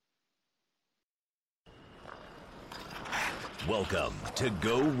Welcome to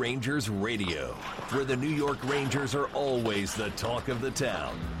Go Rangers Radio, where the New York Rangers are always the talk of the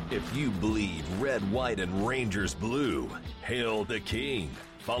town. If you bleed red, white, and Rangers blue, hail the king,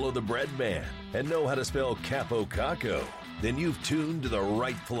 follow the bread man, and know how to spell Capo Caco, then you've tuned to the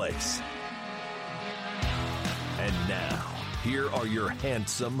right place. And now, here are your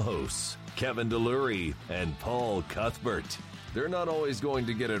handsome hosts, Kevin DeLury and Paul Cuthbert. They're not always going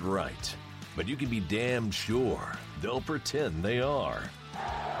to get it right, but you can be damn sure they'll pretend they are.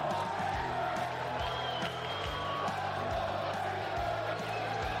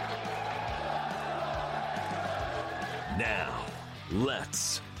 Now,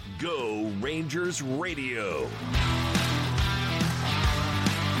 let's go Rangers Radio.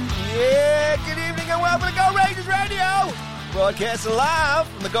 Yeah, good evening and welcome to Go Rangers Radio. Broadcasting live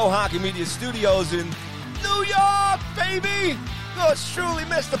from the Go Hockey Media Studios in New York, baby. Yours truly,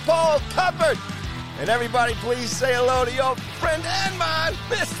 Mr. Paul Cuthbert. And everybody, please say hello to your friend and mine,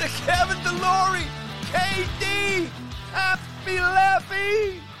 Mr. Kevin DeLury. KD, happy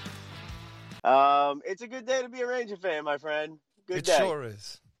Laffy. It's a good day to be a Ranger fan, my friend. Good day. It sure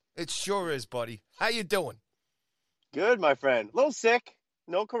is. It sure is, buddy. How you doing? Good, my friend. A little sick.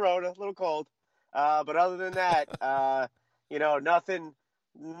 No corona. A little cold. But other than that, nothing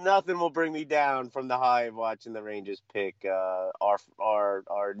will bring me down from the high of watching the Rangers pick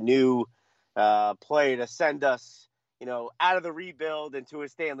our new player to send us, out of the rebuild into a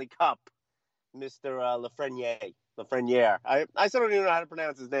Stanley Cup, Mr. Lafreniere. I still don't even know how to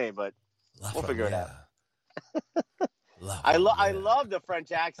pronounce his name, but we'll figure it out. I love the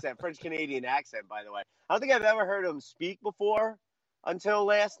French accent, French-Canadian accent, by the way. I don't think I've ever heard him speak before until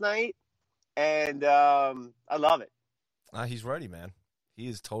last night, and I love it. He's ready, man. He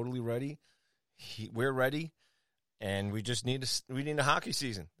is totally ready. We're ready, and we just need a hockey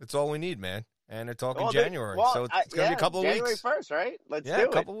season. That's all we need, man. And they're talking January, so it's going to be a couple of weeks. January 1st, right? Let's do it. Yeah, a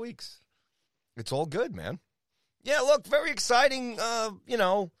couple of weeks. It's all good, man. Yeah, look, very exciting.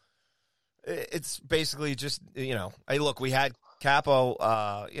 It's basically just, hey, look, we had Capo,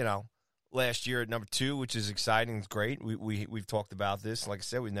 last year at number 2, which is exciting. It's great. We've talked about this. Like I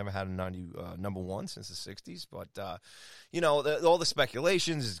said, we've never had a number 1 since the 60s. But, all the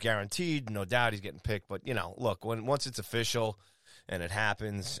speculations is guaranteed. No doubt he's getting picked. But, look, once it's official and it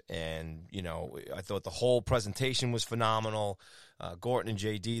happens, and, I thought the whole presentation was phenomenal. Gorton and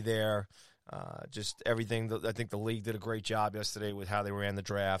JD there. Just everything. I think the league did a great job yesterday with how they ran the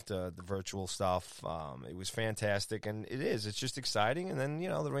draft, the virtual stuff. It was fantastic, and it is. It's just exciting. And then,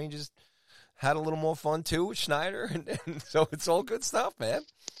 the Rangers had a little more fun, too, with Schneider, and so it's all good stuff, man.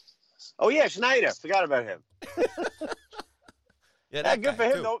 Oh, yeah, Schneider. Forgot about him. Yeah, good for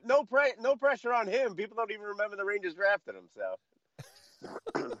him. No pressure on him. People don't even remember the Rangers drafted him, so.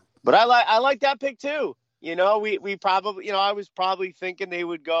 But I like that pick, too. We probably, I was probably thinking they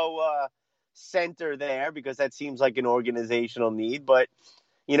would go center there because that seems like an organizational need. But,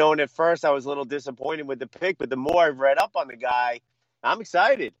 and at first I was a little disappointed with the pick. But the more I've read up on the guy, I'm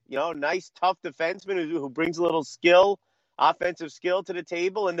excited. Nice, tough defenseman who brings a little skill, offensive skill to the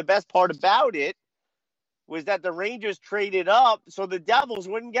table. And the best part about it was that the Rangers traded up so the Devils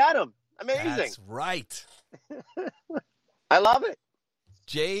wouldn't get him. Amazing. That's right. I love it.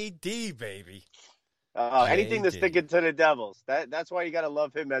 JD, baby. Anything to stick it to the Devils. That's why you got to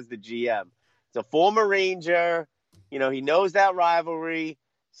love him as the GM. He's a former Ranger. He knows that rivalry.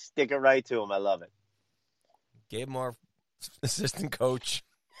 Stick it right to him. I love it. Gave him our assistant coach,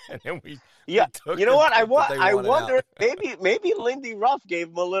 and then we took you know what? I wonder maybe Lindy Ruff gave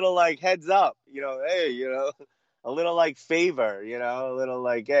him a little heads up. Hey, a little favor. A little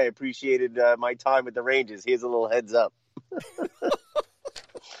hey, appreciated my time with the Rangers. Here's a little heads up.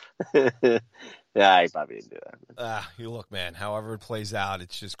 Yeah, he probably didn't do that. You look, man. However it plays out,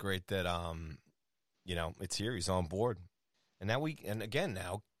 it's just great that it's here. He's on board, and now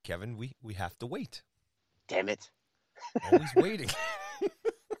now, Kevin, we have to wait. Damn it! Always waiting.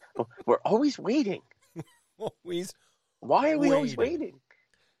 We're always waiting. Why are we always waiting?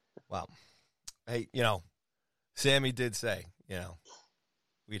 Well, hey, Sammy did say,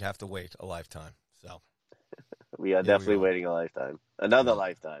 we'd have to wait a lifetime. So we are definitely waiting a lifetime. Another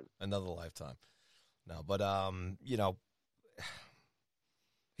lifetime. No, but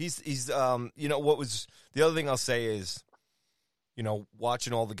he's what was the other thing I'll say is,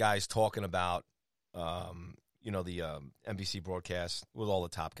 watching all the guys talking about the NBC broadcast with all the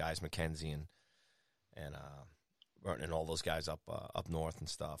top guys, McKenzie and Burton and all those guys up north and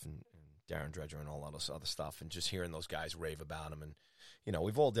stuff, and Darren Dredger and all that other stuff, and just hearing those guys rave about him. And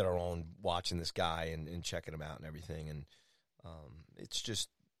we've all did our own watching this guy and checking him out and everything, and it's just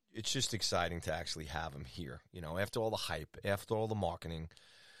it's just exciting to actually have him here. After all the hype, after all the marketing,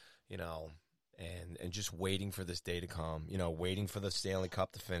 and just waiting for this day to come. Waiting for the Stanley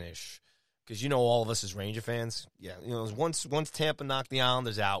Cup to finish. Because all of us as Ranger fans, once Tampa knocked the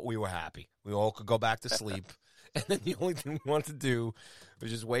Islanders out, we were happy. We all could go back to sleep. And then the only thing we wanted to do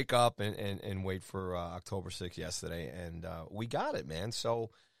was just wake up and wait for October 6th yesterday. And we got it, man. So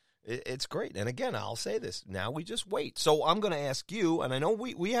it's great. And again, I'll say this. Now we just wait. So I'm going to ask you, and I know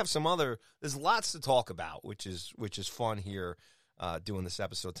we have some other – there's lots to talk about, which is fun here doing this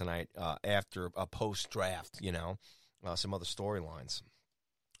episode tonight after a post-draft, some other storylines.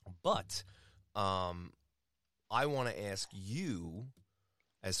 But I want to ask you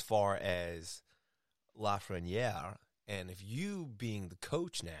as far as – Lafreniere, and if you being the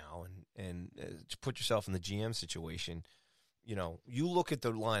coach now and to put yourself in the GM situation, you look at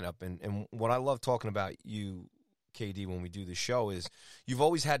the lineup, and what I love talking about you, KD, when we do the show is you've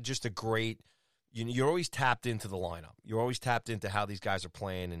always had just a great, you're always tapped into the lineup. You're always tapped into how these guys are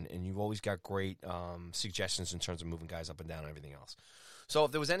playing, and you've always got great suggestions in terms of moving guys up and down and everything else. So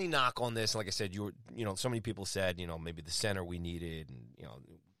if there was any knock on this, like I said, so many people said, maybe the center we needed, and,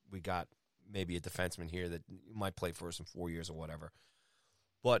 we got maybe a defenseman here that might play for us in 4 years or whatever.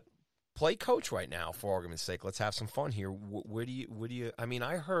 But play coach right now, for argument's sake. Let's have some fun here. Where do you? I mean,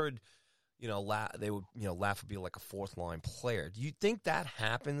 I heard, they would, Laff would be like a fourth line player. Do you think that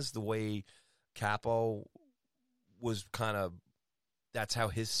happens the way Capo was kind of? That's how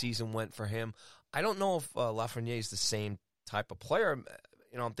his season went for him. I don't know if Lafreniere is the same type of player.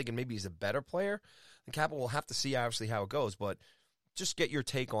 I'm thinking maybe he's a better player. And Capo will have to see obviously how it goes, but just get your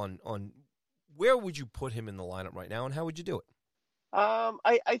take on where would you put him in the lineup right now, and how would you do it?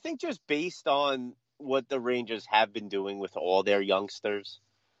 I think just based on what the Rangers have been doing with all their youngsters,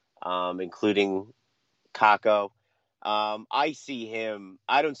 including Kakko, I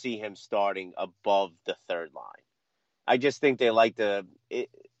don't see him starting above the third line. I just think they've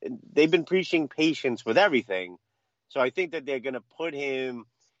been preaching patience with everything. So I think that they're going to put him,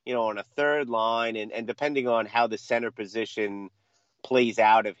 on a third line, and depending on how the center position plays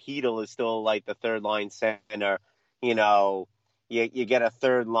out, if Hedl is still like the third line center, you get a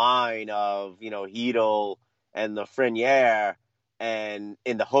third line of, Hedl and Lafreniere, and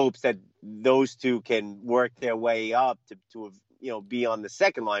in the hopes that those two can work their way up to be on the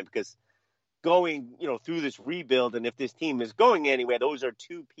second line, because going, through this rebuild, and if this team is going anywhere, those are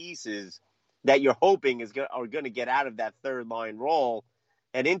two pieces that you're hoping are going to get out of that third line role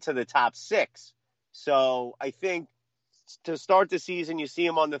and into the top six. So I think to start the season, you see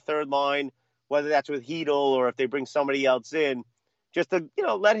him on the third line, whether that's with Hedl or if they bring somebody else in, just to,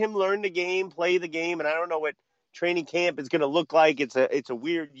 let him learn the game, play the game. And I don't know what training camp is going to look like. It's a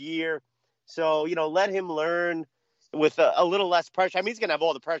weird year. So, let him learn with a little less pressure. I mean, he's going to have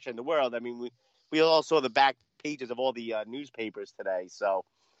all the pressure in the world. I mean, we all saw the back pages of all the newspapers today. So,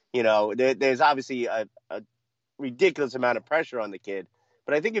 there's obviously a ridiculous amount of pressure on the kid.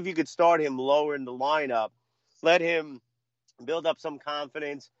 But I think if you could start him lower in the lineup, let him build up some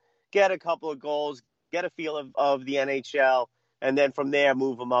confidence, get a couple of goals, get a feel of the NHL, and then from there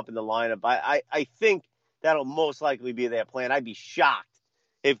move him up in the lineup. I think that'll most likely be their plan. I'd be shocked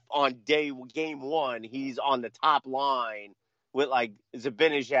if on game one he's on the top line with like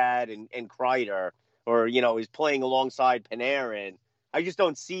Zibanejad and Kreider, or he's playing alongside Panarin. I just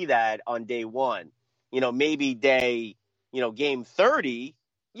don't see that on day one. Maybe game 30,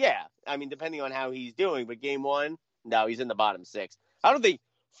 yeah. I mean, depending on how he's doing, but game one, no, he's in the bottom six. I don't think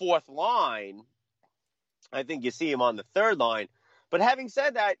fourth line. I think you see him on the third line. But having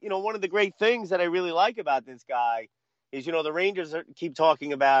said that, one of the great things that I really like about this guy is, the Rangers keep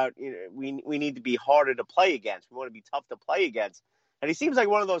talking about, we need to be harder to play against. We want to be tough to play against. And he seems like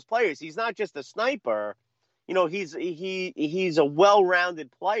one of those players. He's not just a sniper. He's a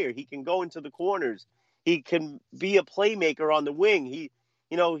well-rounded player. He can go into the corners. He can be a playmaker on the wing.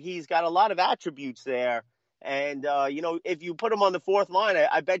 He's got a lot of attributes there. And, if you put him on the fourth line,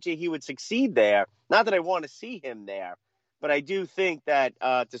 I bet you he would succeed there. Not that I want to see him there, but I do think that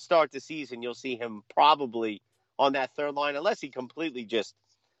to start the season, you'll see him probably on that third line, unless he completely just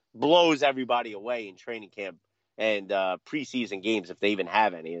blows everybody away in training camp and preseason games, if they even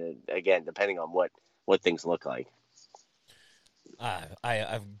have any. Again, depending on what things look like.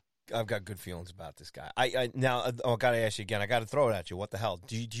 I've got good feelings about this guy. I got to ask you again. I got to throw it at you. What the hell?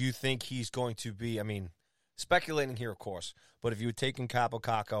 Do you think he's going to be? I mean, speculating here, of course. But if you were taking Capo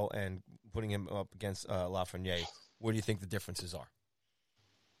Kakko and putting him up against Lafreniere, where do you think the differences are?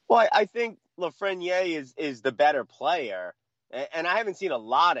 Well, I think Lafreniere is the better player, and I haven't seen a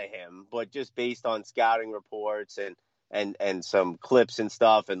lot of him, but just based on scouting reports and and some clips and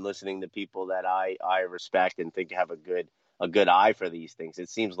stuff, and listening to people that I respect and think have a good eye for these things. It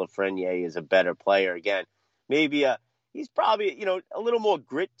seems Lafreniere is a better player. Again, maybe he's probably, a little more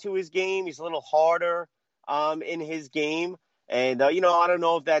grit to his game. He's a little harder in his game. And, I don't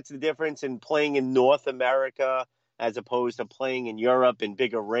know if that's the difference in playing in North America as opposed to playing in Europe in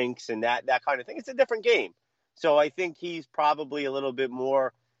bigger rinks and that kind of thing. It's a different game. So I think he's probably a little bit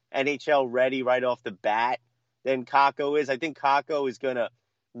more NHL ready right off the bat than Kakko is. I think Kakko is going to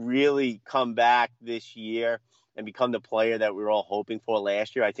really come back this year and become the player that we were all hoping for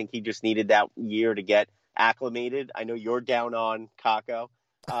last year. I think he just needed that year to get acclimated. I know you're down on Kakko,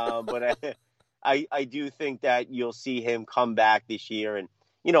 but I do think that you'll see him come back this year. And,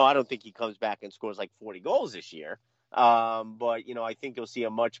 I don't think he comes back and scores like 40 goals this year. But, I think you'll see a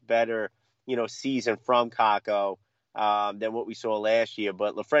much better, season from Kakko than what we saw last year.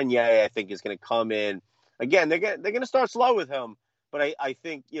 But Lafreniere, I think, is going to come in. Again, they're going to start slow with him. But I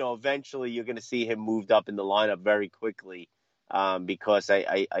think, eventually you're going to see him moved up in the lineup very quickly because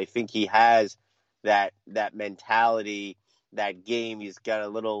I think he has that mentality, that game. He's got a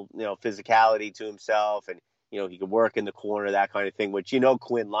little, physicality to himself, and, he can work in the corner, that kind of thing, which,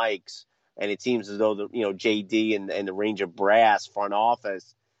 Quinn likes. And it seems as though, JD and the Ranger brass front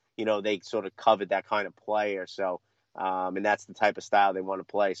office, they sort of covet that kind of player. So, and that's the type of style they want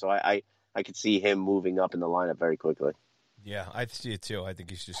to play. So I could see him moving up in the lineup very quickly. Yeah, I see it too. I think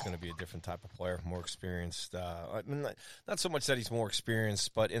he's just going to be a different type of player, more experienced. I mean, not so much that he's more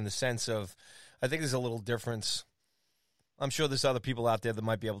experienced, but in the sense of, I think there's a little difference. I'm sure there's other people out there that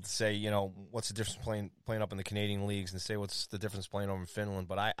might be able to say, what's the difference playing up in the Canadian leagues, and say what's the difference playing over in Finland.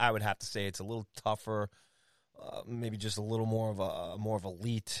 But I would have to say it's a little tougher, maybe just a little more of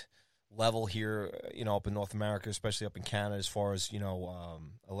elite level here, up in North America, especially up in Canada, as far as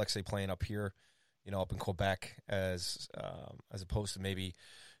Alexei playing up here, up in Quebec, as opposed to maybe,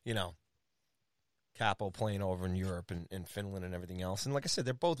 Capo playing over in Europe and Finland and everything else. And like I said,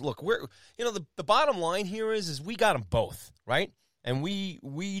 they're both, look, we're, the bottom line here is we got them both, right? And we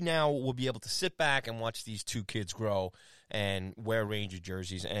now will be able to sit back and watch these two kids grow and wear Ranger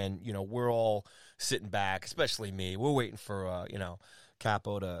jerseys. And, we're all sitting back, especially me. We're waiting for,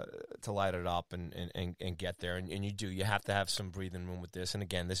 Capo to light it up and get there. And you have to have some breathing room with this. And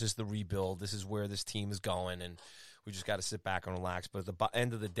again, this is the rebuild. This is where this team is going. And we just got to sit back and relax. But at the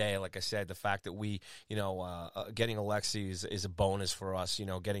end of the day, like I said, the fact that we, getting Alexei is a bonus for us,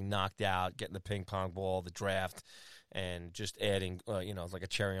 getting knocked out, getting the ping pong ball, the draft, and just adding, like a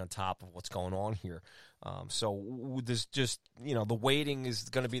cherry on top of what's going on here. So there's just, the waiting is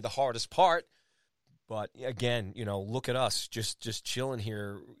going to be the hardest part. But again, look at us just chilling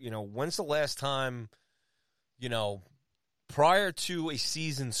here. When's the last time, prior to a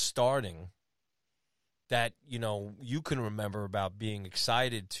season starting, that, you can remember about being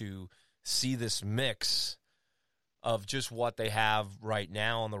excited to see this mix of just what they have right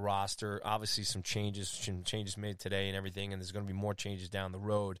now on the roster? Obviously some changes made today and everything, and there's going to be more changes down the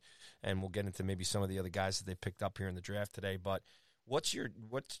road, and we'll get into maybe some of the other guys that they picked up here in the draft today. But when's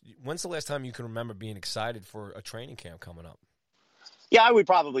the last time you can remember being excited for a training camp coming up? Yeah, I would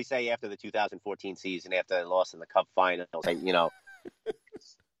probably say after the 2014 season, after I lost in the Cup Finals,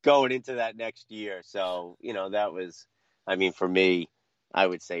 going into that next year. So, that was, for me, I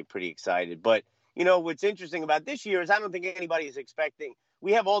would say pretty excited. But, what's interesting about this year is I don't think anybody is expecting,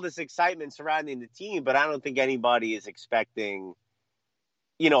 we have all this excitement surrounding the team, but I don't think anybody is expecting,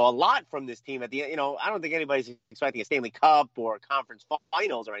 a lot from this team at the end. I don't think anybody's expecting a Stanley Cup or a conference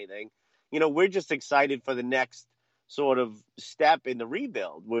finals or anything. We're just excited for the next sort of step in the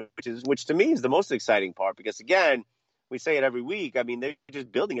rebuild, which to me is the most exciting part, because again, we say it every week. They're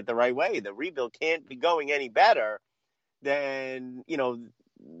just building it the right way. The rebuild can't be going any better than,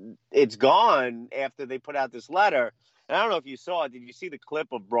 it's gone after they put out this letter. And I don't know if you saw it. Did you see the clip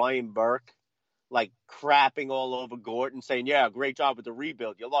of Brian Burke, crapping all over Gorton, saying, yeah, great job with the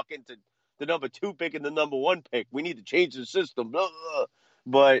rebuild. You luck into the number 2 pick and the number 1 pick. We need to change the system. Blah, blah.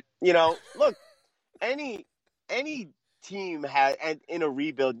 But, look, any team in a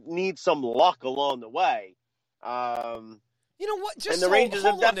rebuild needs some luck along the way. You know what? Just and the Rangers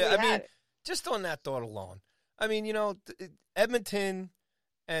have definitely had it. Just on that thought alone. Edmonton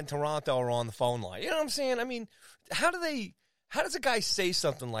and Toronto are on the phone line. You know what I'm saying? How does a guy say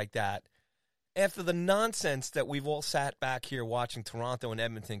something like that after the nonsense that we've all sat back here watching Toronto and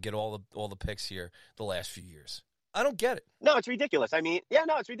Edmonton get all the picks here the last few years? I don't get it. No, it's ridiculous.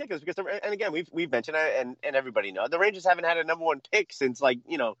 It's ridiculous because, and again, we've mentioned it, and everybody knows the Rangers haven't had a number 1 pick since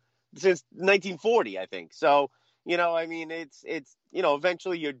since 1940, I think. So, it's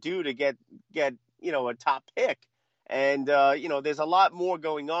eventually you're due to get a top pick. And, there's a lot more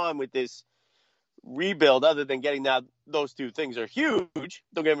going on with this rebuild other than getting that. Those two things are huge.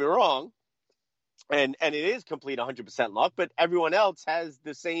 Don't get me wrong. And it is complete 100% luck, but everyone else has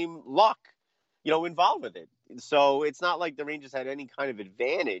the same luck, involved with it. So it's not like the Rangers had any kind of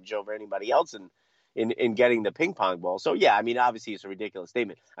advantage over anybody else in getting the ping pong ball. So, yeah, I mean, obviously it's a ridiculous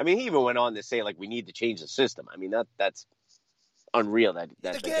statement. I mean, he even went on to say, like, we need to change the system. I mean, that's unreal.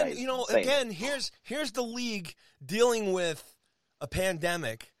 That again, here's the league dealing with a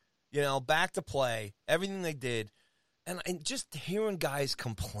pandemic, back to play, everything they did. And just hearing guys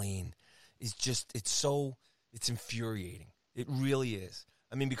complain is just, it's infuriating. It really is.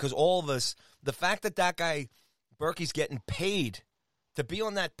 I mean, because all of us, the fact that guy, Berkey's getting paid to be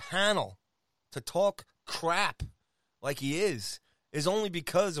on that panel to talk crap like he is only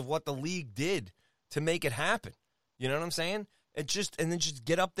because of what the league did to make it happen. You know what I'm saying? And then just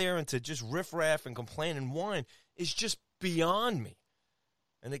get up there and to just riff-raff and complain and whine is just beyond me.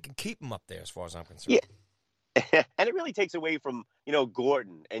 And they can keep him up there as far as I'm concerned. Yeah. And it really takes away from,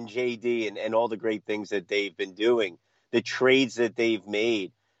 Gordon and JD and all the great things that they've been doing, the trades that they've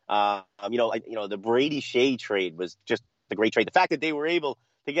made. The Brady Shea trade was just a great trade. The fact that they were able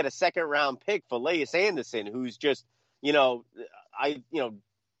to get a second-round pick for Elias Anderson, who's just, a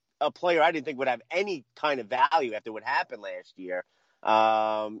player I didn't think would have any kind of value after what happened last year.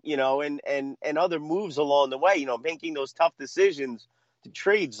 And other moves along the way, making those tough decisions to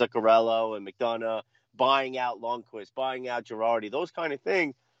trade Zuccarello and McDonough, buying out Lundqvist, buying out Girardi, those kind of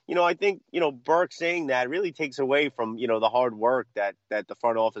things. I think, Burke saying that really takes away from, the hard work that the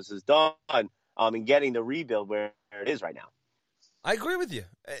front office has done in getting the rebuild where it is right now. I agree with you.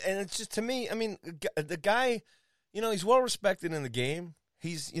 And it's just, to me, I mean, the guy, he's well respected in the game.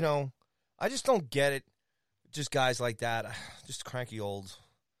 He's, I just don't get it. Just guys like that, just cranky old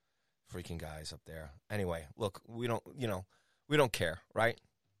freaking guys up there. Anyway, look, we don't care, right?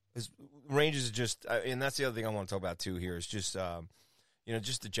 Rangers are just, and that's the other thing I want to talk about too here is just,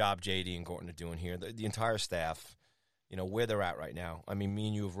 just the job JD and Gordon are doing here. The entire staff, where they're at right now. I mean, me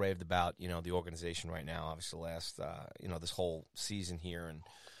and you have raved about, the organization right now, obviously last, this whole season here. And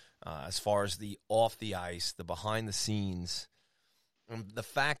as far as the off the ice, the behind the scenes, the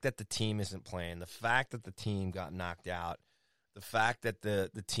fact that the team isn't playing, the fact that the team got knocked out, the fact that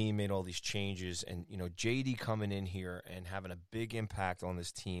the team made all these changes and, JD coming in here and having a big impact on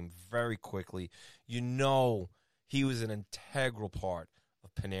this team very quickly, he was an integral part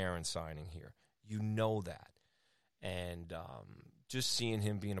of Panarin signing here. That. And just seeing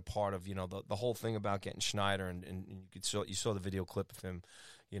him being a part of, the whole thing about getting Schneider and you saw the video clip of him,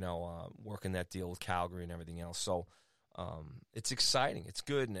 working that deal with Calgary and everything else. So, it's exciting. It's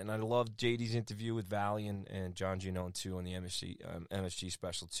good. And I love JD's interview with Valley and John Giannone, too, on the MSG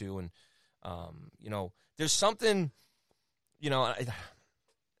special, too. And, there's something,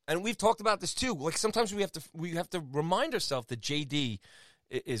 and we've talked about this, too. Like, sometimes we have to remind ourselves that JD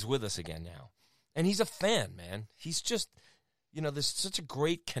is with us again now. And he's a fan, man. He's just, there's such a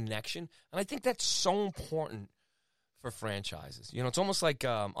great connection. And I think that's so important for franchises. It's almost like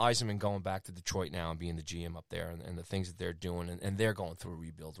Yzerman going back to Detroit now and being the GM up there and the things that they're doing, and they're going through a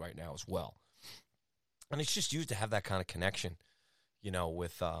rebuild right now as well. And it's just used to have that kind of connection,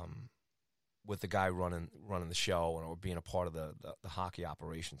 with the guy running the show or being a part of the hockey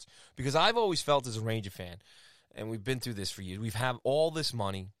operations. Because I've always felt as a Ranger fan, and we've been through this for years, we've had all this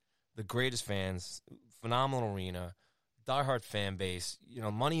money, the greatest fans, phenomenal arena, diehard fan base.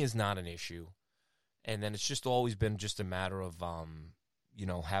 Money is not an issue. And then it's just always been just a matter of,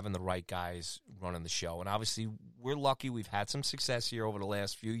 having the right guys running the show. And obviously, we're lucky. We've had some success here over the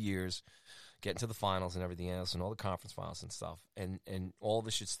last few years, getting to the finals and everything else, and all the conference finals and stuff. And all of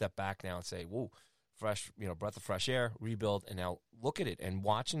us should step back now and say, whoa, fresh, breath of fresh air, rebuild. And now look at it. And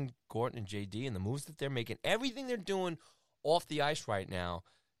watching Gordon and JD and the moves that they're making, everything they're doing off the ice right now,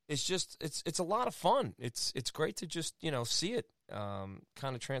 it's just, it's a lot of fun. It's great to just, see it kind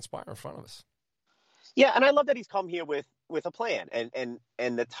of transpire in front of us. Yeah, and I love that he's come here with a plan and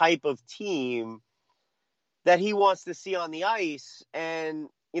the type of team that he wants to see on the ice. And,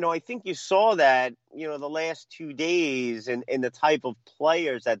 I think you saw that, the last 2 days and the type of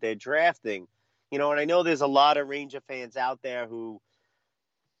players that they're drafting. And I know there's a lot of Ranger fans out there who,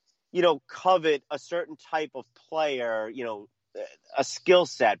 covet a certain type of player, a skill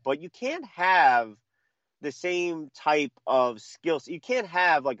set. But you can't have the same type of skills. You can't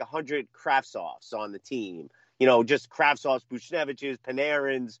have like 100 Kravtsovs on the team, just Kravtsovs, Buchneviches,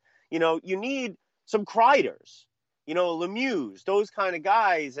 Panarins. You need some Kreiders, Lemieux, those kind of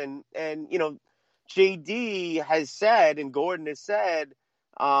guys. And JD has said, and Gordon has said,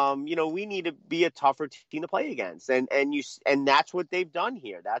 we need to be a tougher team to play against. And that's what they've done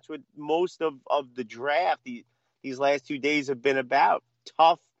here. That's what most of the draft these last 2 days have been about.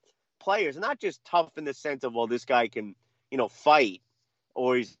 Tough players, not just tough in the sense of, well, this guy can, fight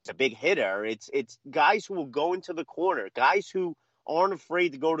or he's a big hitter. It's guys who will go into the corner, guys who aren't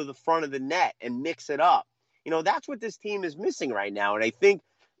afraid to go to the front of the net and mix it up. That's what this team is missing right now. And I think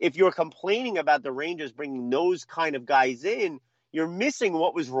if you're complaining about the Rangers bringing those kind of guys in, you're missing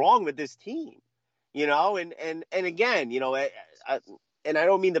what was wrong with this team, and again, and I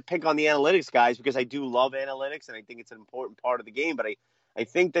don't mean to pick on the analytics guys because I do love analytics and I think it's an important part of the game, but I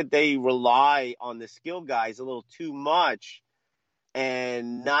think that they rely on the skill guys a little too much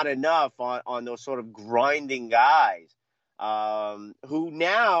and not enough on those sort of grinding guys who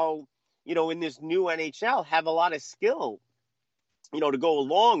now, in this new NHL have a lot of skill, to go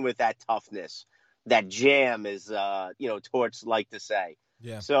along with that toughness. That jam, as Torts like to say.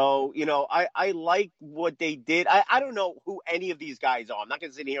 Yeah. So, I like what they did. I don't know who any of these guys are. I'm not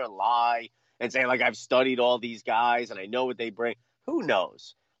going to sit here and lie and say, like, I've studied all these guys and I know what they bring. Who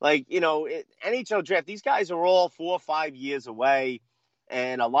knows? Like, NHL draft, these guys are all 4 or 5 years away.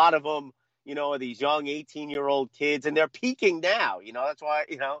 And a lot of them, are these young 18-year-old kids. And they're peaking now. That's why,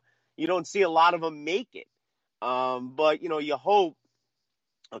 you don't see a lot of them make it. But, you hope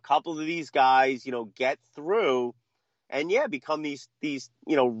a couple of these guys, get through and become these,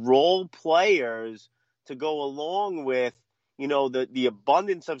 role players to go along with, the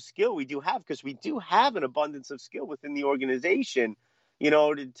abundance of skill we do have, because we do have an abundance of skill within the organization,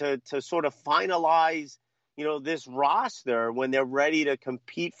 to sort of finalize, this roster when they're ready to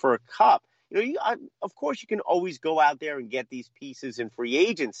compete for a cup. Of course, you can always go out there and get these pieces in free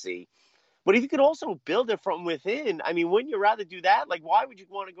agency. But if you could also build it from within, I mean, wouldn't you rather do that? Like, why would you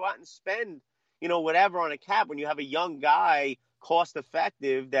want to go out and spend, whatever on a cap when you have a young guy, cost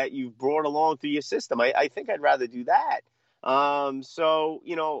effective, that you've brought along through your system? I think I'd rather do that.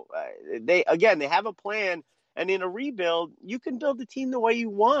 They have a plan, and in a rebuild, you can build the team the way you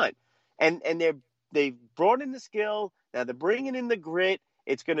want. And they've brought in the skill. Now they're bringing in the grit.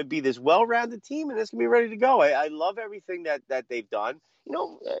 It's going to be this well-rounded team, and it's going to be ready to go. I love everything that they've done.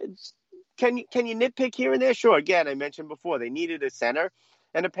 Can you nitpick here and there? Sure. Again, I mentioned before they needed a center,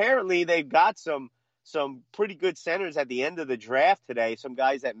 and apparently they've got some pretty good centers at the end of the draft today. Some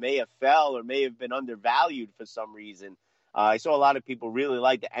guys that may have fell or may have been undervalued for some reason. I saw a lot of people really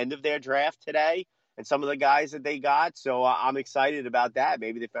like the end of their draft today and some of the guys that they got. So I'm excited about that.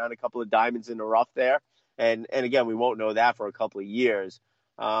 Maybe they found a couple of diamonds in the rough there, and again, we won't know that for a couple of years.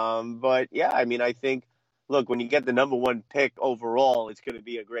 But yeah, I mean, I think. Look, when you get the number 1 pick overall, it's going to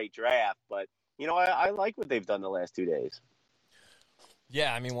be a great draft. But, I like what they've done the last 2 days.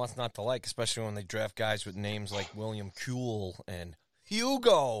 Yeah, I mean, what's not to like, especially when they draft guys with names like William Kuhl and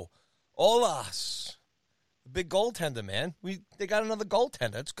Hugo Olas. The big goaltender, man. They got another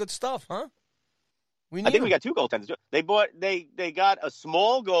goaltender. That's good stuff, huh? I think we got 2 goaltenders. They got a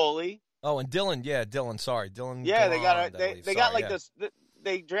small goalie. Oh, and Dylan. Yeah, Dylan. Sorry, Dylan. Yeah, Durand, they got like this.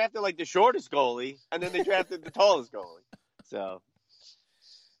 They drafted like the shortest goalie, and then they drafted the tallest goalie. So,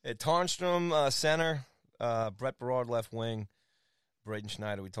 Tarnstrom, center, Brett Berard, left wing, Braden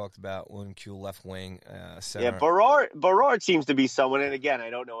Schneider, we talked about, William Kuhl, left wing, center. Yeah, Berard seems to be someone, and again,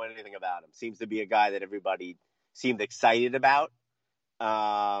 I don't know anything about him. Seems to be a guy that everybody seemed excited about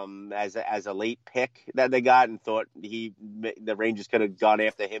as a late pick that they got, and thought the Rangers could have gone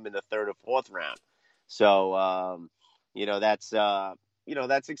after him in the 3rd or 4th round. So,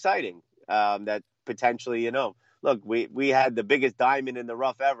 that's exciting. That potentially, look, we had the biggest diamond in the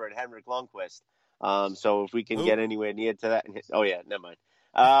rough ever at Henrik Lundqvist. So if we can get anywhere near to that, oh yeah, never mind.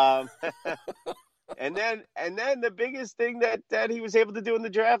 And then the biggest thing that he was able to do in the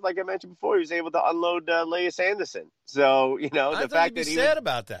draft, like I mentioned before, he was able to unload Elias Anderson. So the fact that he sad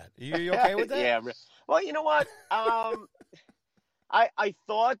about that. You okay with that? Yeah. Well, you know what? I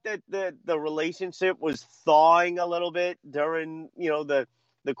thought that the relationship was thawing a little bit during,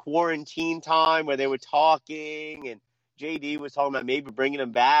 the quarantine time where they were talking, and JD was talking about maybe bringing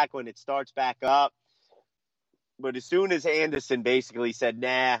him back when it starts back up. But as soon as Anderson basically said,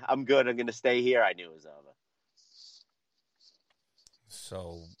 nah, I'm good, I'm going to stay here, I knew it was over.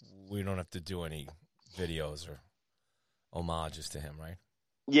 So we don't have to do any videos or homages to him, right?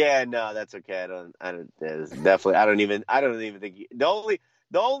 Yeah, no, that's okay. I don't even think the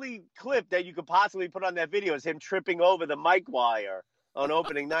only clip that you could possibly put on that video is him tripping over the mic wire on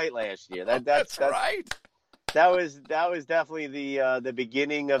opening night last year. That's right. That was definitely the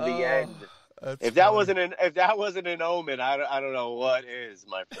beginning of the end. If funny. that wasn't an omen, I don't know what is,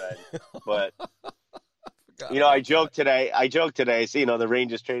 my friend. But You know, I joked today. I see, the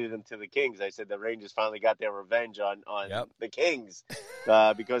Rangers traded him to the Kings. I said the Rangers finally got their revenge on the Kings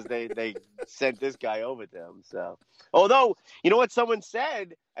because they sent this guy over to them. So, although, you know what someone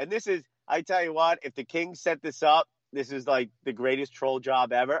said, and this is, I tell you what, if the Kings set this up, this is like the greatest troll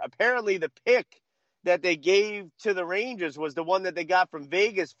job ever. Apparently, the pick that they gave to the Rangers was the one that they got from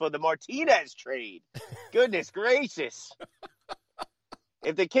Vegas for the Martinez trade. Goodness gracious.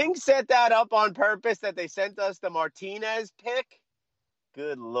 If the Kings set that up on purpose, that they sent us the Martinez pick,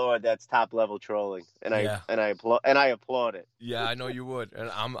 good Lord, that's top level trolling, and I applaud it. Yeah, I know you would, and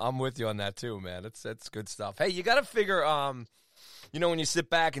I'm with you on that too, man. That's good stuff. Hey, you got to figure, when you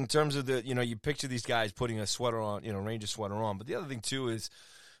sit back in terms of the, you picture these guys putting a sweater on, Ranger sweater on, but the other thing too is,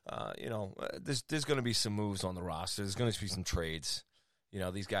 there's going to be some moves on the roster. There's going to be some trades.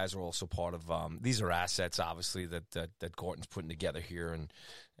 These guys are also part of. These are assets, obviously, that Gorton's putting together here,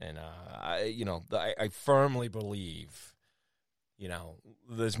 and I firmly believe,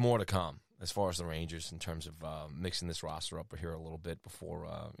 there's more to come as far as the Rangers in terms of mixing this roster up here a little bit before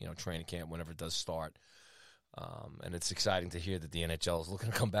training camp, whenever it does start. And it's exciting to hear that the NHL is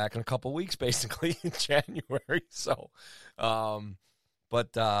looking to come back in a couple of weeks, basically in January. So,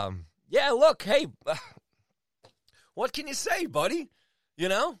 look, hey, what can you say, buddy?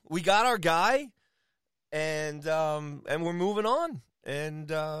 We got our guy, and we're moving on, and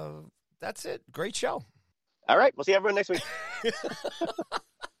that's it. Great show. All right, we'll see everyone next week.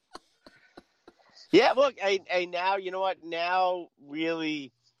 Yeah, look, now you know what? Now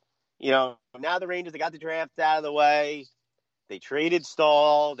really, now the Rangers, they got the draft out of the way. They traded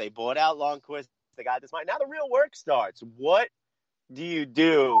Stahl. They bought out Lundqvist. They got this money. Now the real work starts. What do you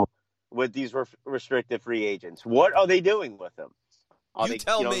do with these restricted free agents? What are they doing with them? Tell me.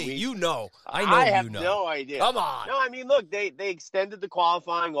 I have no idea. Come on. No, I mean, look, they extended the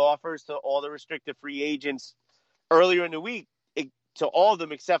qualifying offers to all the restricted free agents earlier in the week, to all of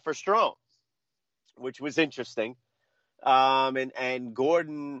them except for Strome, which was interesting. And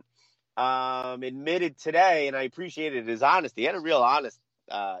Gordon admitted today, and I appreciated his honesty. He had a real honest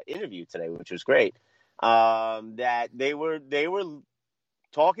interview today, which was great. That they were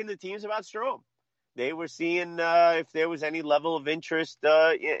talking to teams about Strome. They were seeing if there was any level of interest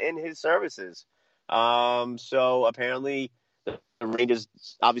in his services. So apparently the Rangers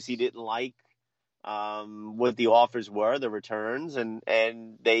obviously didn't like what the offers were, the returns,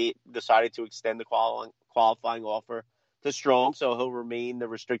 and they decided to extend the qualifying offer to Strome, so he'll remain the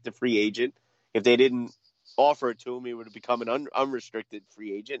restricted free agent. If they didn't offer it to him, he would have become an unrestricted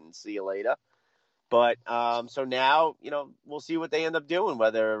free agent, and see you later. But so now, we'll see what they end up doing,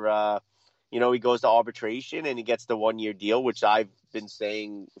 whether he goes to arbitration and he gets the 1-year deal, which I've been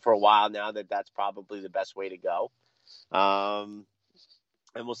saying for a while now that's probably the best way to go. And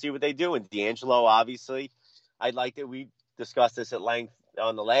we'll see what they do. And D'Angelo, obviously, I'd like that we discussed this at length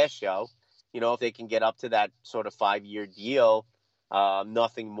on the last show. If they can get up to that sort of 5-year deal,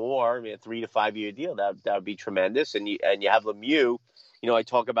 nothing more, a 3 to 5 year deal, that would be tremendous. And you have Lemieux. I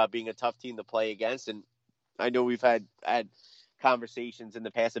talk about being a tough team to play against, and I know we've had conversations in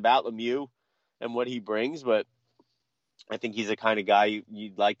the past about Lemieux and what he brings, but I think he's the kind of guy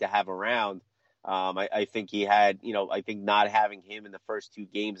you'd like to have around. I think he had, I think not having him in the first 2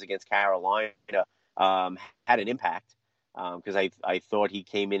 games against Carolina had an impact because I thought he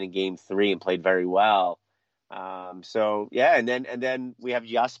came in Game 3 and played very well. So yeah, and then we have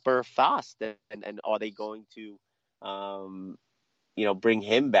Jesper Fast, and are they going to bring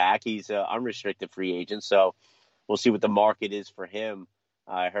him back? He's an unrestricted free agent, so we'll see what the market is for him.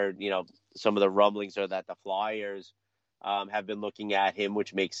 I heard, some of the rumblings are that the Flyers have been looking at him,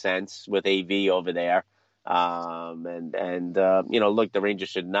 which makes sense with AV over there. Look, the Rangers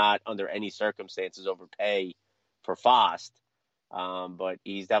should not, under any circumstances, overpay for Fast. But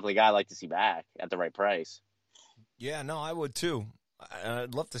he's definitely a guy I'd like to see back at the right price. Yeah, no, I would too.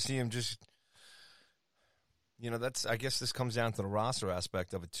 I'd love to see him just. I guess this comes down to the roster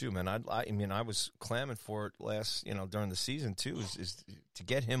aspect of it too, man. I was clamoring for it last, during the season too, is to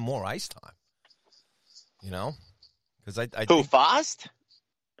get him more ice time. Because I think Fast?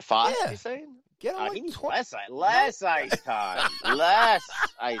 Fast, yeah. You saying? Get him he needs less ice time. Less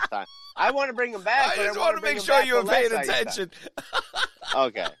ice time. I want to bring him back. I just want to make sure you were paying attention.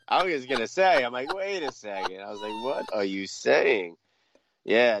 Okay. I was going to say, I'm like, wait a second. I was like, what are you saying?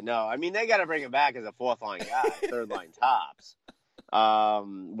 Yeah, no. I mean, they got to bring him back as a 4th-line guy, 3rd-line tops,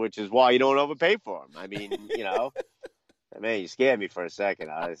 which is why you don't overpay for him. I mean, man, you scared me for a second.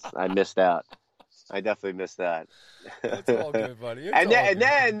 I missed out. I definitely missed that. It's all good, buddy. And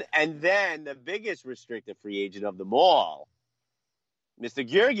then the biggest restricted free agent of them all, Mr.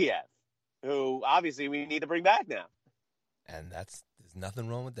 Georgiev. who obviously we need to bring back now. And there's nothing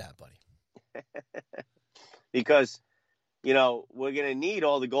wrong with that, buddy. Because, we're going to need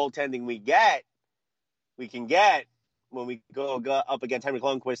all the goaltending we can get when we go up against Henrik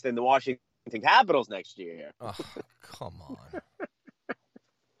Lundqvist and the Washington Capitals next year. Oh, come on.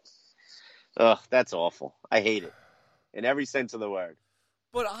 Ugh, that's awful. I hate it in every sense of the word.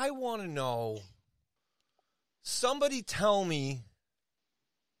 But I want to know, somebody tell me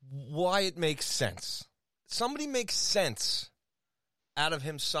why it makes sense. Somebody makes sense out of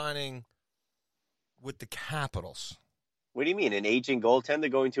him signing with the Capitals. What do you mean? An aging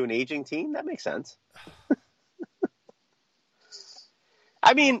goaltender going to an aging team? That makes sense.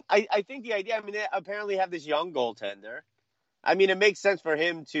 I mean, I think the idea, they apparently have this young goaltender. It makes sense for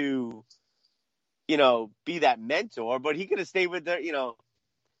him to, be that mentor, but he could have stayed with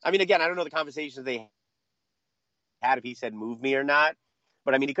again, I don't know the conversations they had if he said move me or not,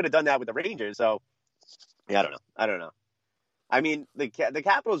 but he could have done that with the Rangers. So, yeah, I don't know. The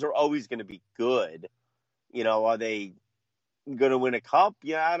Capitals are always going to be good. Are they going to win a cup?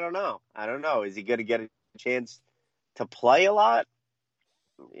 Yeah, I don't know. Is he going to get a chance to play a lot?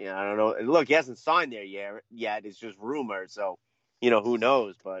 Yeah, I don't know. Look, he hasn't signed there yet. It's just rumor. So, who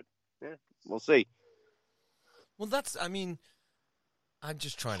knows? But yeah, we'll see. Well, I'm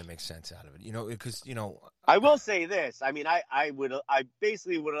just trying to make sense out of it, because, I will say this. I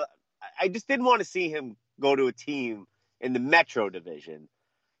just didn't want to see him go to a team in the Metro Division.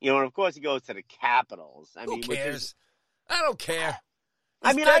 And of course he goes to the Capitals. Who cares? I don't care.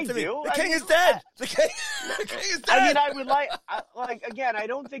 I do. The King is dead. The King is dead. I would again, I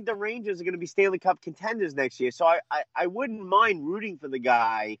don't think the Rangers are going to be Stanley Cup contenders next year. So I wouldn't mind rooting for the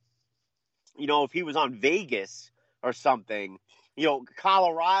guy, if he was on Vegas or something,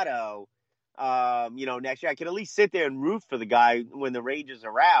 Colorado, next year. I could at least sit there and root for the guy when the Rangers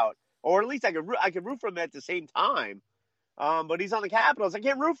are out. Or at least I could root for him at the same time. But he's on the Capitals. I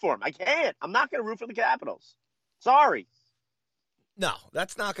can't root for him. I can't. I'm not going to root for the Capitals. Sorry. No,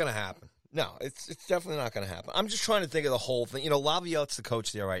 that's not going to happen. No, it's definitely not going to happen. I'm just trying to think of the whole thing. Laviolle's the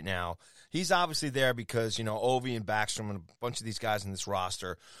coach there right now. He's obviously there because, Ovi and Backstrom and a bunch of these guys in this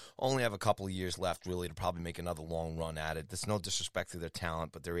roster only have a couple of years left, really, to probably make another long run at it. There's no disrespect to their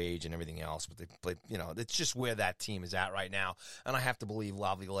talent, but their age and everything else. But they play, it's just where that team is at right now. And I have to believe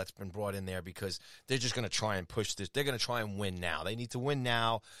Laviolle's been brought in there because they're just going to try and push this. They're going to try and win now. They need to win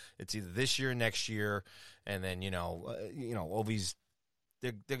now. It's either this year or next year. And then, Ovi's,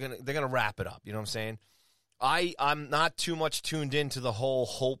 they're gonna wrap it up. You know what I'm saying? I'm not too much tuned into the whole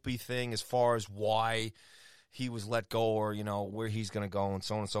Holtby thing as far as why he was let go or, where he's going to go and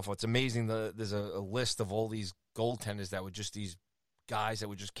so on and so forth. It's amazing. There's a list of all these goaltenders that were just these guys that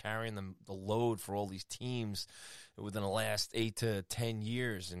were just carrying the load for all these teams within the last 8 to 10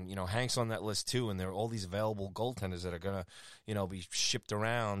 years. And, Hank's on that list too. And there are all these available goaltenders that are going to, be shipped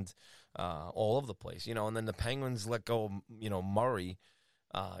around all over the place. And then the Penguins let go of, Murray.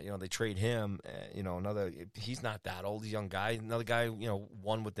 They trade him, he's not that old, he's a young guy. Another guy,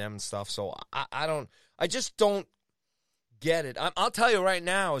 won with them and stuff. So I just don't get it. I'll tell you right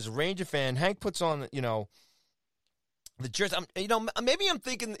now, as a Ranger fan, Hank puts on, the jersey. Maybe I'm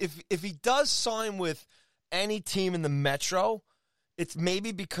thinking if he does sign with any team in the Metro, it's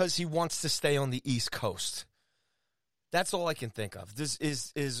maybe because he wants to stay on the East Coast. That's all I can think of. This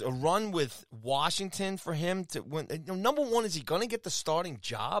is a run with Washington for him to win. Number one, is he going to get the starting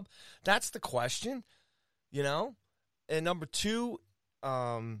job? That's the question, And number two,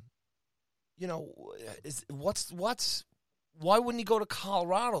 why wouldn't he go to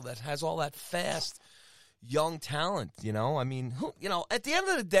Colorado that has all that fast young talent? At the end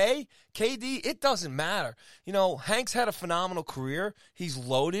of the day, KD, it doesn't matter. Hank's had a phenomenal career. He's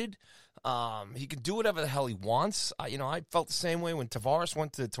loaded. He can do whatever the hell he wants. I felt the same way when Tavares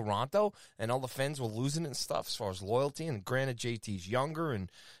went to Toronto and all the fans were losing it and stuff as far as loyalty. And granted, JT's younger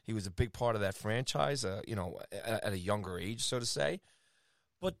and he was a big part of that franchise, at a younger age, so to say.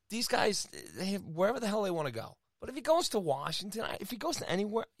 But these guys, wherever the hell they want to go. But if he goes to Washington, if he goes to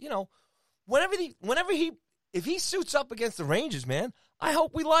anywhere, if he suits up against the Rangers, man, I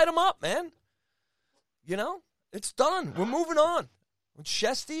hope we light him up, man. It's done. We're moving on. With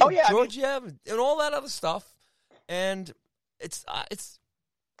Shesty and Georgiev and all that other stuff. And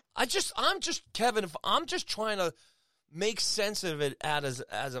Kevin, if I'm just trying to make sense of it as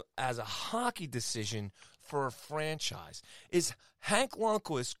a hockey decision for a franchise. Is Hank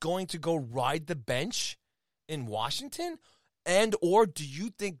Lundqvist going to go ride the bench in Washington? And or do you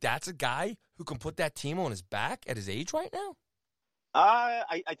think that's a guy who can put that team on his back at his age right now?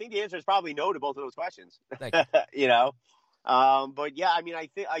 I think the answer is probably no to both of those questions. Thank you. But yeah, I mean,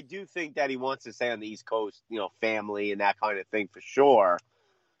 I do think that he wants to stay on the East Coast, family and that kind of thing for sure.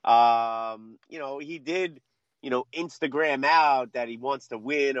 He did, Instagram out that he wants to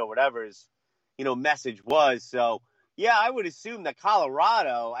win or whatever his, message was. So yeah, I would assume that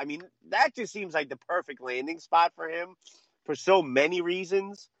Colorado, I mean, that just seems like the perfect landing spot for him for so many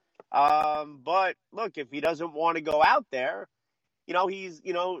reasons. But look, if he doesn't want to go out there, he's,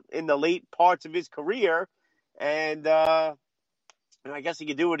 in the late parts of his career, and I guess he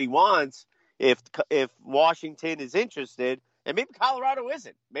can do what he wants if Washington is interested, and maybe Colorado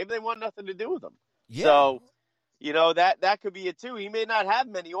isn't. Maybe they want nothing to do with him. Yeah. So, that could be it too. He may not have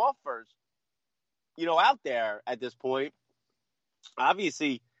many offers, out there at this point.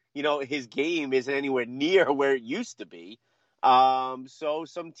 Obviously, his game isn't anywhere near where it used to be. So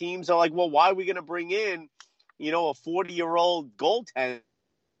some teams are like, well, why are we going to bring in, a 40-year-old goaltender?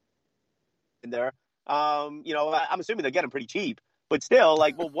 I'm assuming they're getting pretty cheap, but still,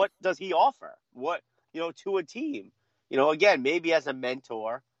 like, well, what does he offer? What, to a team? Again, maybe as a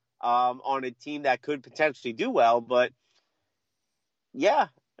mentor on a team that could potentially do well, but yeah,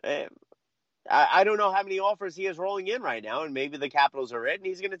 I don't know how many offers he is rolling in right now, and maybe the Capitals are it, and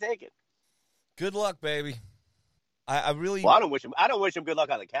he's going to take it. Good luck, baby. I really. Well, I don't wish him good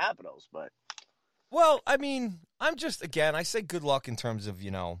luck on the Capitals, but. Well, I mean, I'm just I say good luck in terms of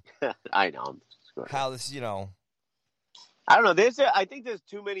I know how this I don't know. I think there's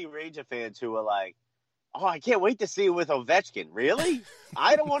too many Ranger fans who are like, oh, I can't wait to see him with Ovechkin. Really?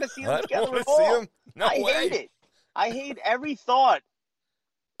 I don't want to see them together at all. No way. Hate it. I hate everything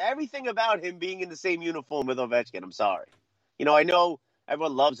about him being in the same uniform with Ovechkin. I'm sorry. I know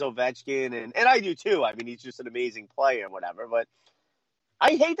everyone loves Ovechkin, and I do too. I mean, he's just an amazing player and whatever, but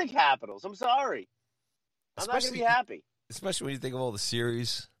I hate the Capitals. I'm sorry. I'm not going to be happy. Especially when you think of all the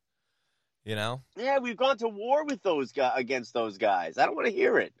series, Yeah, we've gone to war with those guys, against those guys. I don't want to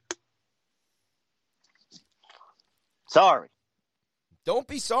hear it. Sorry. Don't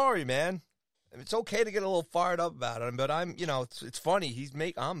be sorry, man. It's okay to get a little fired up about it, but I'm, it's funny.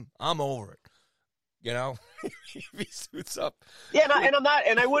 I'm over it. He suits up. Yeah,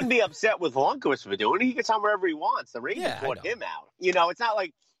 and I wouldn't be upset with Lundqvist for doing it. He can sign wherever he wants. The Rangers bought him out. It's not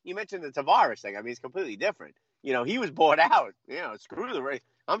like you mentioned the Tavares thing. I mean, it's completely different. He was bought out. Screw the Rangers.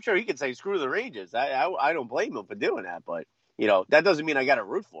 I'm sure he could say screw the Rangers. I don't blame him for doing that, but that doesn't mean I got to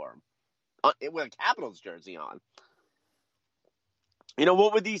root for him with a Capitals jersey on.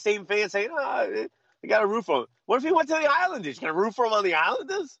 What would these same fans say? I got to root for him. What if he went to the Islanders? You going to root for him on the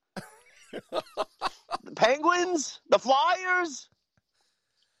Islanders? The Penguins? The Flyers?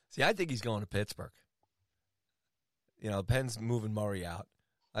 See, I think he's going to Pittsburgh. Penn's moving Murray out.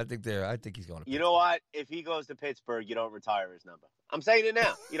 I think he's going to Pittsburgh. You know what? If he goes to Pittsburgh, you don't retire his number. I'm saying it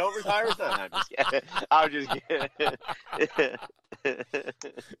now. You don't retire his number. I'm just kidding.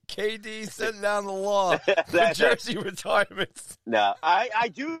 KD sending down the law for jersey retirements. No, I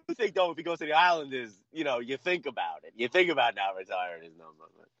do think, though, if he goes to the Islanders, you think about it. You think about not retiring his number.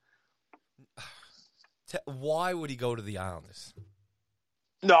 Why would he go to the Islanders?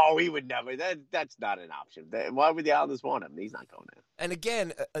 No, he would never. That's not an option. Why would the Islanders want him? He's not going there. And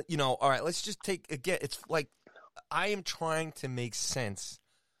again, all right, let's just take, again, it's like I am trying to make sense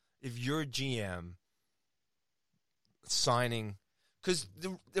if you're a GM signing, because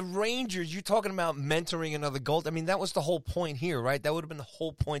the Rangers, you're talking about mentoring another goal. I mean, that was the whole point here, right? That would have been the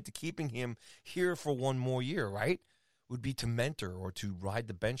whole point to keeping him here for one more year, right? Would be to mentor or to ride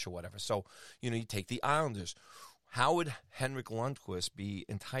the bench or whatever. So, you take the Islanders. How would Henrik Lundqvist be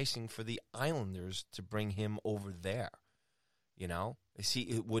enticing for the Islanders to bring him over there?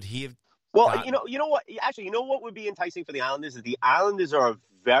 Would he have? Well, you know what? Actually, what would be enticing for the Islanders is the Islanders are a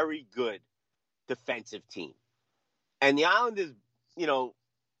very good defensive team, and the Islanders,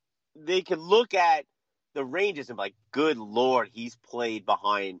 they can look at the Rangers and be like, "Good Lord, he's played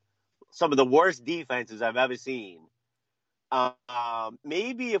behind some of the worst defenses I've ever seen."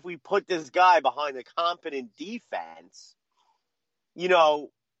 Maybe if we put this guy behind a competent defense,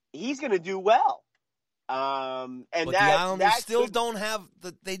 he's going to do well. And but the Islanders still don't have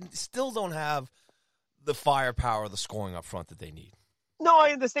the firepower, the scoring up front that they need. No,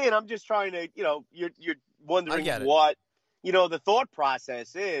 I understand. I'm just trying to, you're wondering what, the thought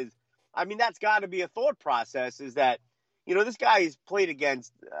process is. I mean, that's got to be a thought process. Is that, this guy has played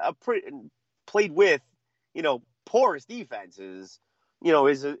with, porous defenses,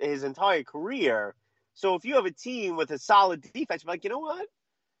 his entire career. So if you have a team with a solid defense, you're like, you know what?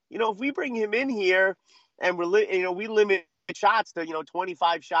 If we bring him in here and we limit shots to,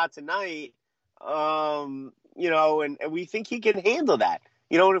 25 shots a night, and we think he can handle that.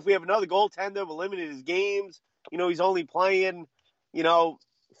 And if we have another goaltender, we'll limit his games, he's only playing,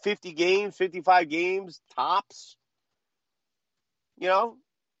 50 games, 55 games, tops.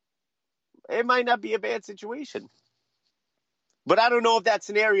 It might not be a bad situation. But I don't know if that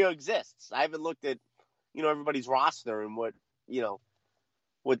scenario exists. I haven't looked at, everybody's roster and what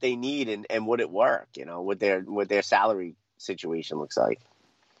they need and would it work, what their salary situation looks like.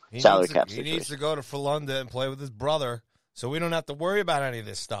 He needs to go to Frölunda and play with his brother so we don't have to worry about any of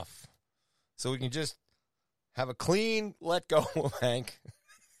this stuff. So we can just have a clean let go of Hank,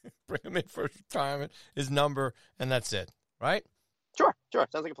 bring him in for retirement, his number, and that's it. Right? Sure.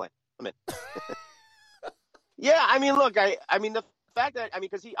 Sounds like a plan. I'm in. Yeah, I mean, look, the fact that,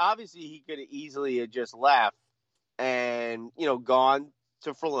 because he could have easily just left and, gone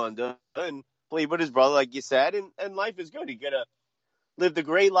to Frölunda and played with his brother, like you said, and life is good. He could have lived a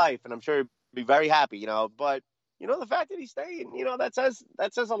great life, and I'm sure he'd be very happy, but, the fact that he's staying, that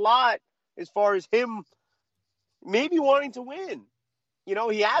says a lot as far as him maybe wanting to win.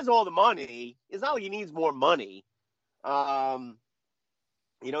 He has all the money. It's not like he needs more money. He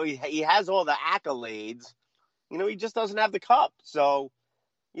has all the accolades. He just doesn't have the cup. So,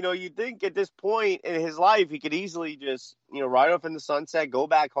 you'd think at this point in his life, he could easily just, ride off in the sunset, go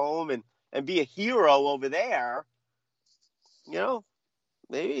back home and be a hero over there.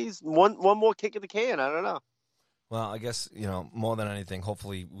 Maybe he's one more kick at the can. I don't know. Well, I guess, more than anything,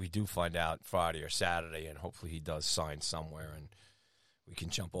 hopefully we do find out Friday or Saturday, and hopefully he does sign somewhere, and we can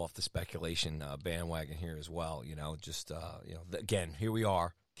jump off the speculation bandwagon here as well. Again, here we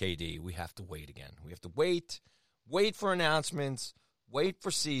are, KD. We have to wait again. We have to wait for announcements, wait for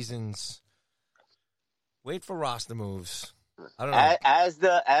seasons, wait for roster moves. I don't know.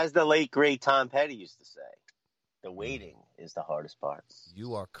 As the late great Tom Petty used to say, the waiting is the hardest part.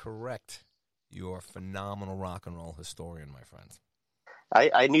 You are correct. You are a phenomenal rock and roll historian, my friend.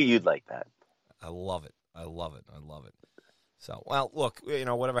 I knew you'd like that. I love it. So, well, look,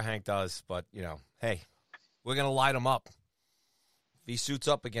 whatever Hank does, but, hey, we're going to light him up. If he suits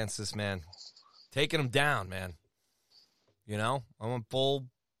up against this, man, taking him down, man. I want full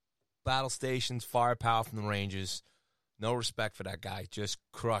battle stations, firepower from the Rangers. No respect for that guy. Just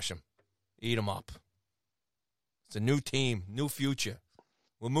crush him. Eat him up. It's a new team, new future.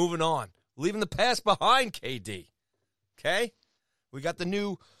 We're moving on. Leaving the past behind, KD. Okay? We got the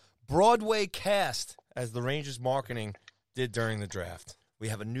new Broadway cast, as the Rangers marketing did during the draft. We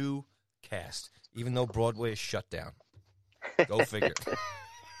have a new cast, even though Broadway is shut down. Go figure.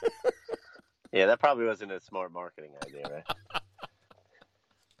 Yeah, that probably wasn't a smart marketing idea,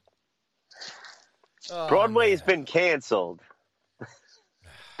 right? Broadway has been canceled,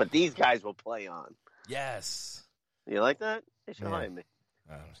 but these guys will play on. Yes. You like that? They should hire me.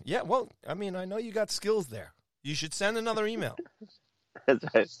 Yeah, well, I know you got skills there. You should send another email. That's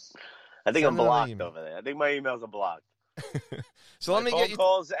right. I think I'm blocked over there. I think my emails are blocked. So let me get you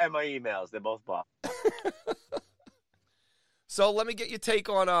calls and my emails. They're both blocked. So let me get your take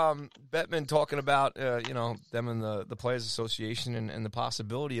on Bettman talking about them and the Players Association and the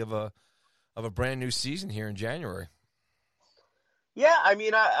possibility of a brand new season here in January. Yeah,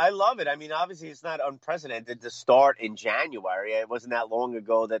 I love it. Obviously it's not unprecedented to start in January. It wasn't that long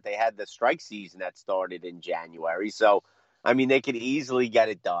ago that they had the strike season that started in January. So, they could easily get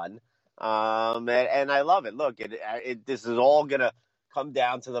it done. And I love it. Look, this is all going to come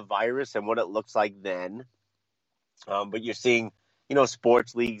down to the virus and what it looks like then. But you're seeing,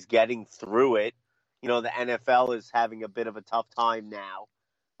 sports leagues getting through it. The NFL is having a bit of a tough time now,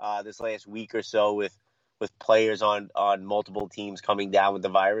 this last week or so with players on multiple teams coming down with the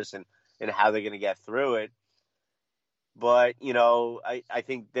virus and how they're going to get through it. But, I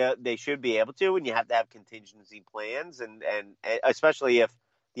think they should be able to, and you have to have contingency plans and especially if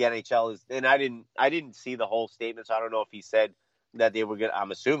the NHL is, and I didn't see the whole statement, so I don't know if he said that they were going to,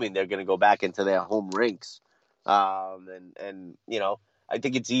 I'm assuming they're going to go back into their home rinks. I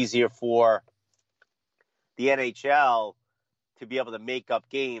think it's easier for the NHL to be able to make up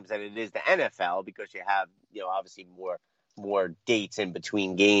games than it is the NFL because you have, obviously more dates in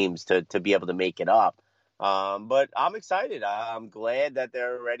between games to be able to make it up. But I'm excited. I'm glad that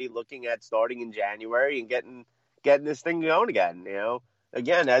they're already looking at starting in January and getting this thing going again.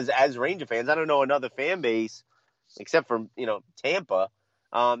 Again, as Ranger fans, I don't know another fan base except for, Tampa,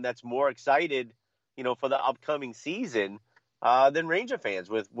 that's more excited, for the upcoming season than Ranger fans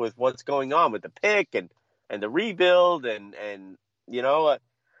with what's going on with the pick and the rebuild and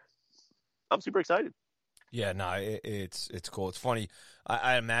I'm super excited. Yeah, no, it's cool. It's funny.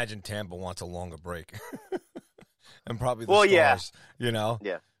 I imagine Tampa wants a longer break, and probably the Stars,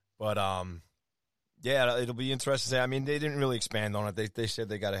 Yeah. But Yeah, it'll be interesting. I mean, they didn't really expand on it. They said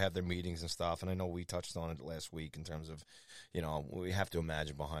they got to have their meetings and stuff, and I know we touched on it last week in terms of, we have to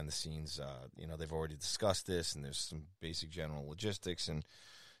imagine behind the scenes, they've already discussed this, and there's some basic general logistics, and,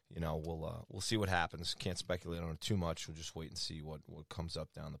 we'll see what happens. Can't speculate on it too much. We'll just wait and see what comes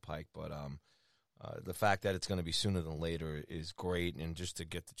up down the pike. But the fact that it's going to be sooner than later is great, and just to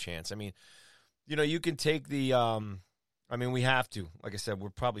get the chance. I mean, you can take the we have to. Like I said, we're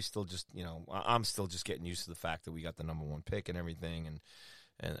probably still just, I'm still just getting used to the fact that we got the number one pick and everything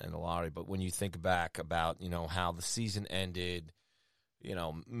and the lottery. But when you think back about, how the season ended,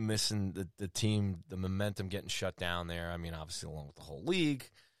 missing the team, the momentum getting shut down there. I mean, obviously along with the whole league,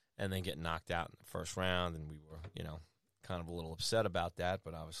 and then getting knocked out in the first round. And we were, kind of a little upset about that.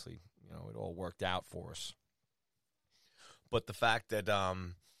 But obviously, it all worked out for us. But the fact that,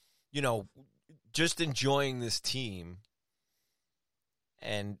 just enjoying this team,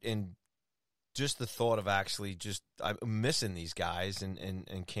 and just the thought of actually I'm missing these guys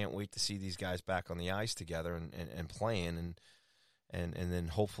and can't wait to see these guys back on the ice together and playing and then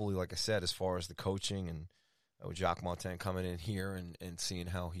hopefully, like I said, as far as the coaching and with Jacques Martin coming in here and seeing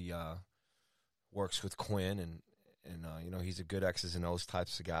how he works with Quinn and he's a good X's and O's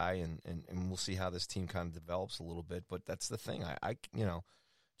types of guy and we'll see how this team kind of develops a little bit. But that's the thing. I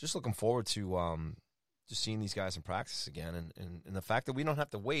just looking forward to just seeing these guys in practice again, and the fact that we don't have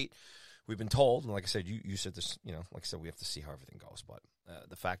to wait. We've been told, and like I said, you said this, like I said, we have to see how everything goes. But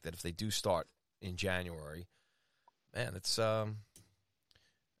the fact that if they do start in January, man, it's they're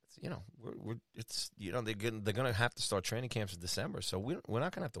going to have to start training camps in December, so we're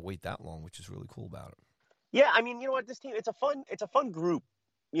not going to have to wait that long, which is really cool about it. Yeah, I mean, you know what, this team, it's a fun group,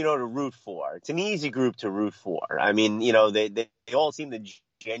 to root for. It's an easy group to root for. I mean, they all seem to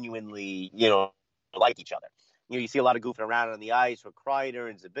genuinely, like each other. You see a lot of goofing around on the ice with Kreider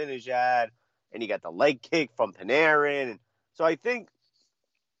and Zibanejad, and you got the leg kick from Panarin. And so I think,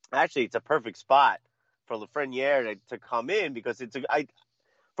 actually, it's a perfect spot for Lafreniere to come in because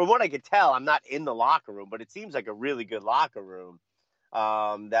from what I could tell, I'm not in the locker room, but it seems like a really good locker room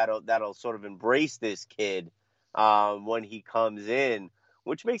that'll sort of embrace this kid when he comes in,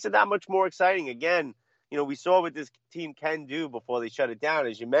 which makes it that much more exciting. Again, we saw what this team can do before they shut it down,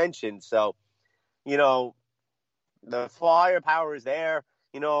 as you mentioned. So, the firepower is there.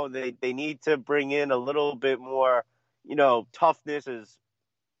 They need to bring in a little bit more, toughness, as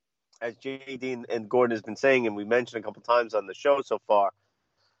JD and Gordon has been saying, and we mentioned a couple times on the show so far.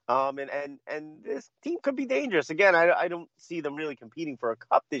 And this team could be dangerous. Again, I don't see them really competing for a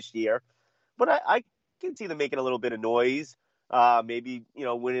cup this year, but I can see them making a little bit of noise. Maybe,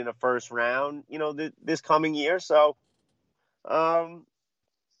 winning a first round, this coming year. So,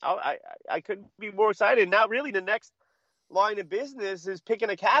 I couldn't be more excited. Now, really, the next line of business is picking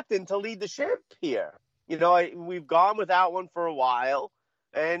a captain to lead the ship here. We've gone without one for a while,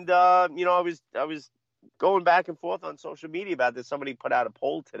 and I was going back and forth on social media about this. Somebody put out a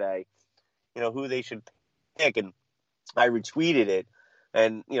poll today, who they should pick, and I retweeted it,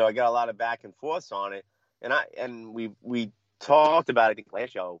 and I got a lot of back and forths on it, and we talked about it, I think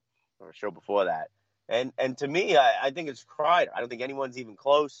last show or a show before that. And to me, I think it's Kreider. I don't think anyone's even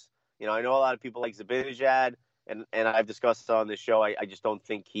close. I know a lot of people like Zibanejad, and I've discussed on this show. I just don't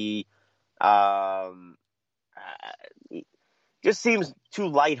think he just seems too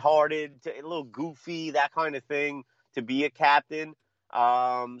lighthearted, a little goofy, that kind of thing, to be a captain.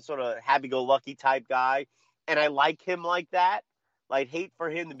 Sort of happy-go-lucky type guy. And I like him like that. I'd hate for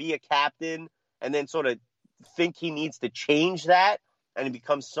him to be a captain and then sort of think he needs to change that and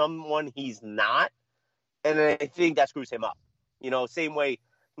become someone he's not. And I think that screws him up. Same way,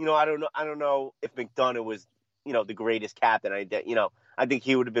 I don't know if McDonough was, the greatest captain. I think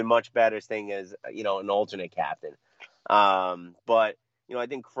he would have been much better staying as, an alternate captain. But, I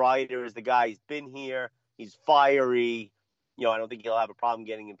think Kreider is the guy. He's been here. He's fiery. I don't think he'll have a problem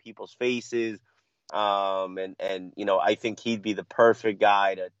getting in people's faces. And I think he'd be the perfect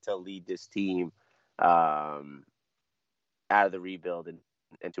guy to lead this team out of the rebuild and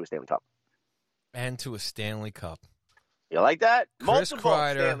to a Stanley Cup. And to a Stanley Cup. You like that? Chris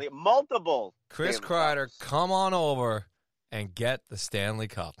Kreider. Multiple. Chris Stanley Kreider, Cups. come on over and get the Stanley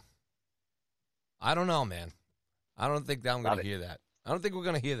Cup. I don't know, man. I don't think that I'm going to hear that. I don't think we're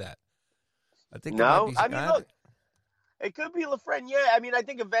going to hear that. I think no. Look, it could be Lafreniere. I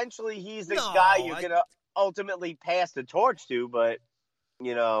think eventually he's the guy you're going to ultimately pass the torch to. But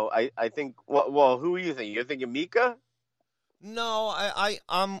I think. Well, who are you thinking? You're thinking Mika? No,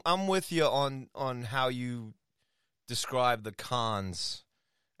 I'm with you on how you describe the cons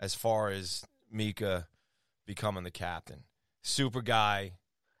as far as Mika becoming the captain. Super guy,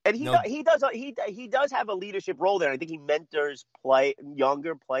 And No, he does have a leadership role there. I think he mentors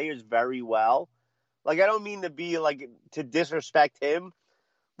younger players very well. Like, I don't mean to be like to disrespect him,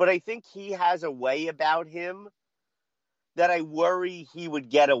 but I think he has a way about him that I worry he would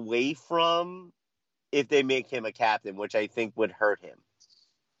get away from if they make him a captain, which I think would hurt him.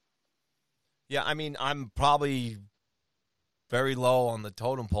 yeah, I mean, I'm probably very low on the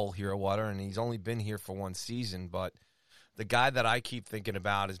totem pole here, Water, and he's only been here for one season, but the guy that I keep thinking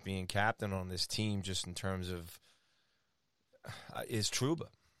about as being captain on this team, just in terms of, is Trouba.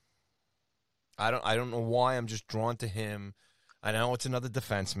 I don't know why I'm just drawn to him. I know it's another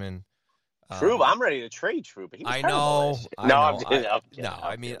defenseman. Trouba, I'm ready to trade Trouba. I know. I'm kidding.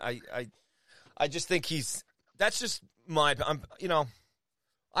 I mean, I just think that's just my.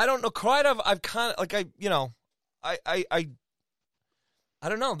 I don't know. Kreider, I've kind of like I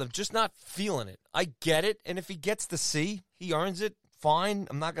don't know. They're just not feeling it. I get it, and if he gets the C, he earns it. Fine.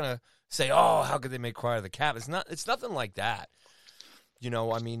 I'm not gonna say, oh, how could they make Kreider the cap? It's not. It's nothing like that.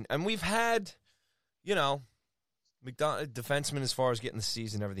 I mean, and we've had, defensemen as far as getting the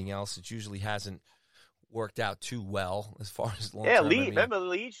C's and everything else. It usually hasn't worked out too well as far as long term. Yeah, Leach. Remember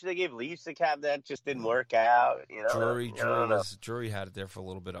Leach? They gave Leach the cap. That just didn't work out. Drury had it there for a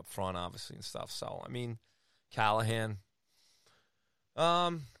little bit up front, obviously, and stuff. So I mean, Callahan.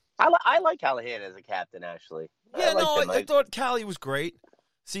 I like Callahan as a captain, actually. Yeah, I thought Callie was great.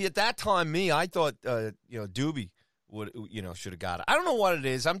 See, at that time, I thought Doobie should have got it. I don't know what it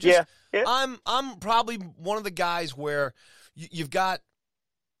is. I'm just I'm probably one of the guys where you got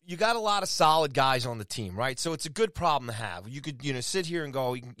a lot of solid guys on the team, right? So it's a good problem to have. You could sit here and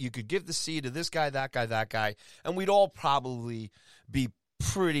go, you could give the C to this guy, that guy, and we'd all probably be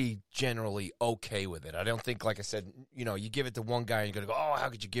pretty generally okay with it. I don't think, like I said, you give it to one guy and you're going to go, oh, how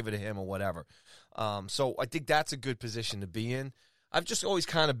could you give it to him or whatever. So I think that's a good position to be in. I've just always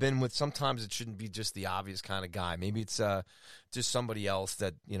kind of been with, sometimes it shouldn't be just the obvious kind of guy. Maybe it's just somebody else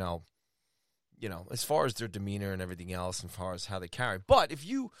that, as far as their demeanor and everything else, as far as how they carry. But if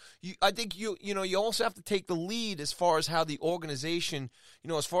I think you also have to take the lead as far as how the organization,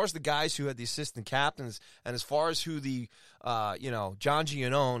 as far as the guys who had the assistant captains, and as far as who the, John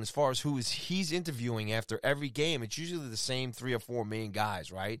Giannone, as far as who he's interviewing after every game, it's usually the same 3 or 4 main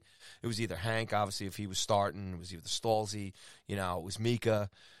guys, right? It was either Hank, obviously, if he was starting. It was either Stalzy, it was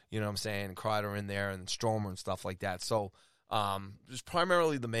Mika, you know what I'm saying, Kreider in there, and Stromer and stuff like that. So, it was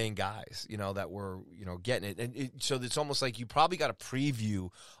primarily the main guys, that were, getting it. And so it's almost like you probably got a preview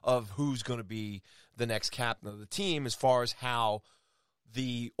of who's going to be the next captain of the team as far as how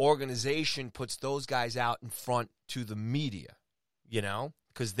the organization puts those guys out in front to the media,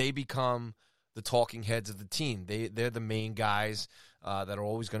 because they become the talking heads of the team. They're the main guys that are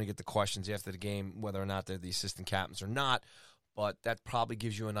always going to get the questions after the game, whether or not they're the assistant captains or not. But that probably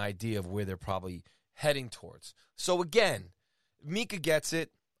gives you an idea of where they're probably heading towards. So again, Mika gets it.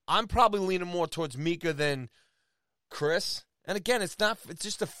 I'm probably leaning more towards Mika than Chris. And again, it's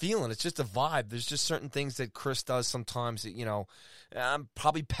just a feeling. It's just a vibe. There's just certain things that Chris does sometimes that, I'm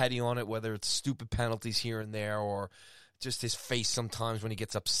probably petty on it, whether it's stupid penalties here and there or just his face sometimes when he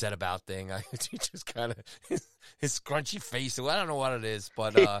gets upset about things. He just kind of, his scrunchy face. I don't know what it is,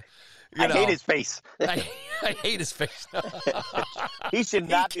 but I hate his face. I hate his face. He should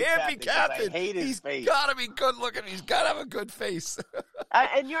not be captain. I hate his face. He's got to be good looking. He's got to have a good face.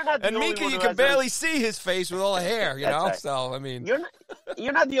 And you're not the only one. And Mika, you can barely see his face with all the hair, Right. So, I mean.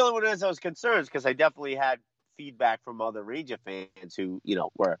 You're not the only one who has those concerns, because I definitely had feedback from other Ranger fans who,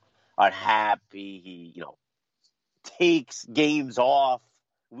 were unhappy. He, takes games off,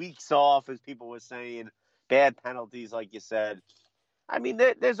 weeks off, as people were saying, bad penalties, like you said. I mean,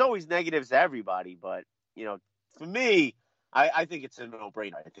 there's always negatives to everybody, but, for me, I think it's a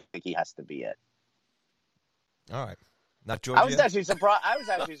no-brainer. I think he has to be it. All right. Not Georgia. I was actually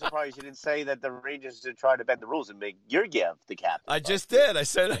surprised you didn't say that the Rangers should try to bend the rules and make Georgiev the captain. I just did. I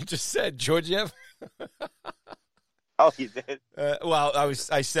just said Georgiev. Oh, you did? Well,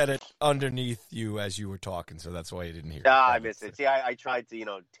 I said it underneath you as you were talking, so that's why you didn't hear it. I missed it. See, I tried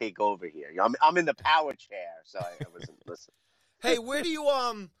to, take over here. I'm in the power chair, so I wasn't listening. Hey, where do you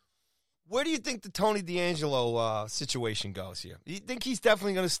think the Tony DeAngelo situation goes here? You think he's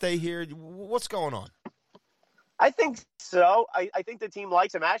definitely going to stay here? What's going on? I think so. I think the team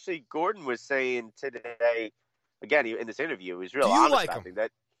likes him. Actually, Gordon was saying today, again, in this interview, he was real honest like about him?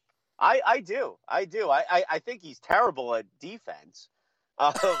 That. I do. I think he's terrible at defense.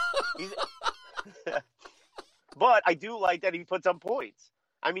 But I do like that he puts up points.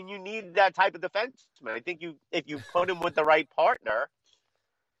 I mean, you need that type of defenseman. I think if you put him with the right partner,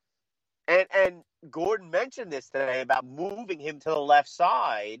 And Gordon mentioned this today about moving him to the left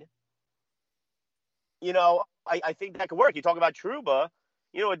side. I think that could work. You talk about Trouba,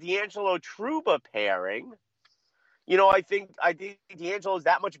 a D'Angelo Trouba pairing. I think D'Angelo is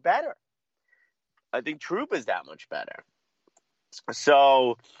that much better. I think Trouba is that much better.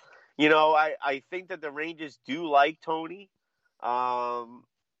 So, I think that the Rangers do like Tony.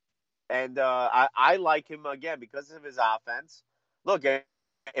 And I like him, again, because of his offense. Look,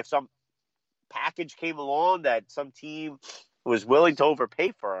 if some package came along that some team was willing to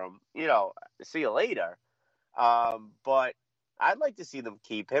overpay for him, see you later. But I'd like to see them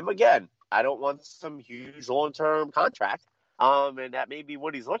keep him. Again, I don't want some huge long-term contract. And that may be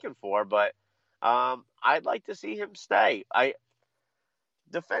what he's looking for, but I'd like to see him stay.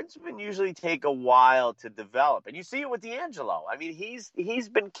 Defensemen usually take a while to develop, and you see it with D'Angelo. I mean, he's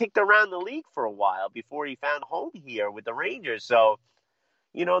been kicked around the league for a while before he found home here with the Rangers. So,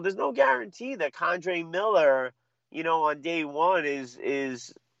 there's no guarantee that K'Andre Miller, on day one is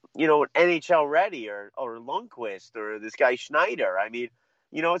NHL ready, or Lundqvist, or this guy Schneider. I mean,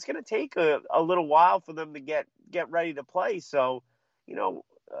 it's going to take a little while for them to get ready to play. So,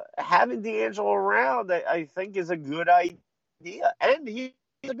 having D'Angelo around, I think, is a good idea. And he's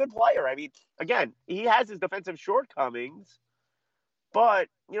a good player. I mean, again, he has his defensive shortcomings, but,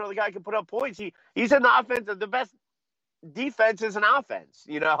 the guy can put up points. He's in the offense. The best defense is an offense.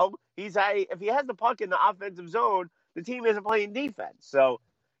 If he has the puck in the offensive zone, the team isn't playing defense. So,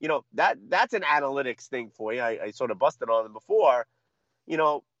 that's an analytics thing for you. I sort of busted on them before.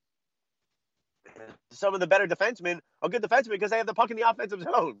 Some of the better defensemen are good defensemen because they have the puck in the offensive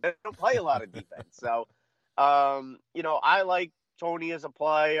zone. They don't play a lot of defense. So, I like Tony as a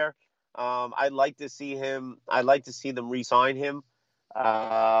player. I'd like to see them re-sign him.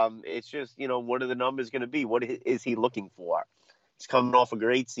 It's just, what are the numbers going to be? What is he looking for? He's coming off a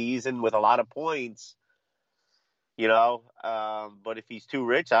great season with a lot of points, but if he's too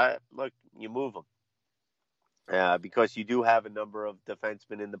rich, you move him. Because you do have a number of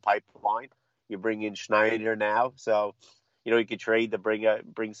defensemen in the pipeline. You bring in Schneider now, so you could trade to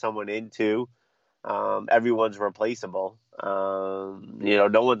bring someone in too. Everyone's replaceable.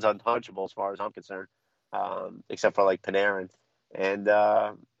 No one's untouchable as far as I'm concerned, except for like Panarin and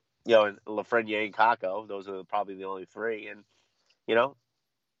and Lafreniere and Kakko. Those are probably the only three, and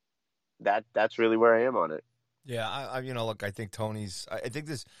that's really where I am on it. Yeah, I look, I think Tony's. I think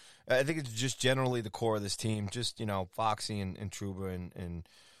it's just generally the core of this team. Just Foxy and Trouba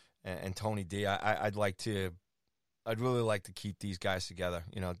and Tony D. I'd really like to keep these guys together.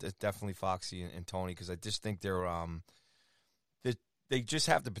 Definitely Foxy and Tony, because I just think they just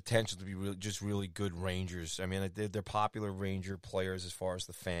have the potential to be really good Rangers. I mean, they're popular Ranger players as far as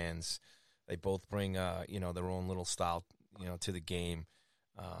the fans. They both bring their own little style to the game.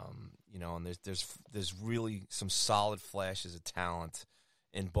 And there's really some solid flashes of talent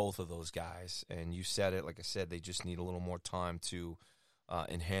in both of those guys. And you said it, like I said, they just need a little more time to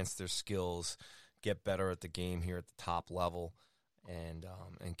enhance their skills, get better at the game here at the top level, and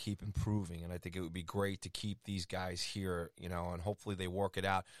keep improving. And I think it would be great to keep these guys here, and hopefully they work it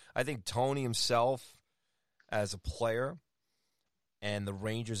out. I think Tony himself as a player and the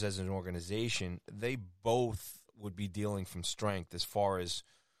Rangers as an organization, they both would be dealing from strength as far as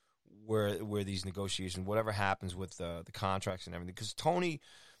where these negotiations, whatever happens with the contracts and everything. Because Tony's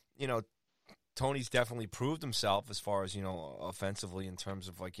definitely proved himself as far as, offensively, in terms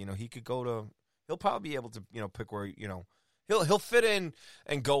of he could he'll probably be able to, pick where, he'll fit in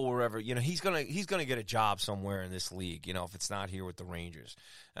and go wherever, he's going to get a job somewhere in this league, if it's not here with the Rangers.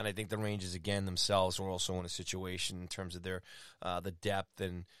 And I think the Rangers, again, themselves are also in a situation in terms of their, the depth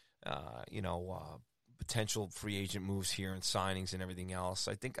and, potential free agent moves here and signings and everything else.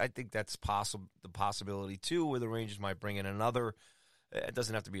 I think that's the possibility too, where the Rangers might bring in another. It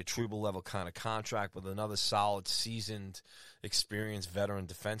doesn't have to be a Trouba level kind of contract, but another solid, seasoned, experienced veteran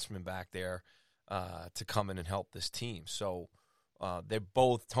defenseman back there to come in and help this team. So they're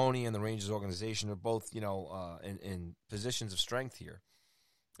both, Tony and the Rangers organization are both in positions of strength here.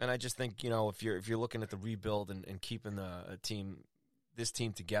 And I just think if you're looking at the rebuild and keeping this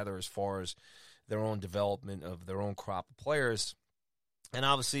team together as far as their own development of their own crop of players, and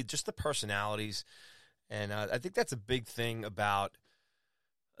obviously just the personalities. And I think that's a big thing about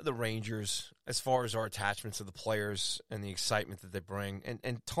the Rangers as far as our attachment to the players and the excitement that they bring.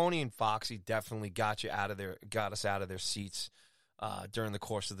 And Tony and Foxy definitely got us out of their seats during the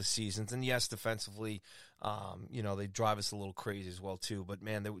course of the seasons. And yes, defensively, they drive us a little crazy as well too. But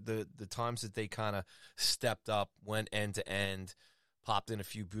man, the times that they kind of stepped up, went end to end, popped in a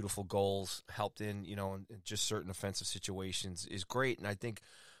few beautiful goals, helped in, in just certain offensive situations is great. And I think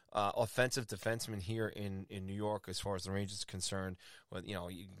offensive defensemen here in New York as far as the Rangers are concerned. Well,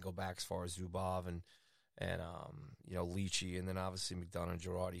 you can go back as far as Zubov and Leachy, and then obviously McDonough and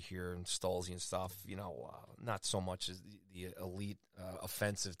Girardi here and Stolze and stuff. Not so much as the elite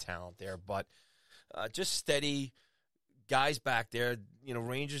offensive talent there, but just steady guys back there.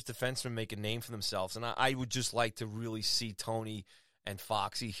 Rangers defensemen make a name for themselves, and I would just like to really see Tony and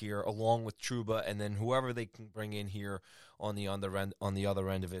Foxy here, along with Trouba, and then whoever they can bring in here on the other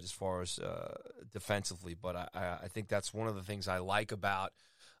end of it as far as defensively. But I think that's one of the things I like about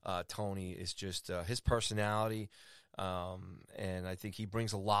Tony is just his personality, and I think he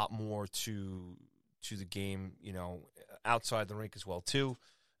brings a lot more to the game, outside the rink as well too.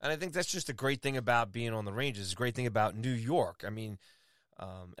 And I think that's just a great thing about being on the Rangers. It's a great thing about New York. I mean,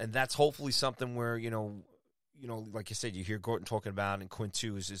 and that's hopefully something where like you said, you hear Gorton talking about, and Quinn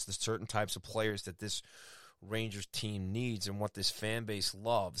too, is the certain types of players that this Rangers team needs and what this fan base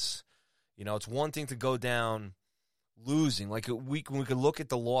loves. It's one thing to go down losing. Like we could look at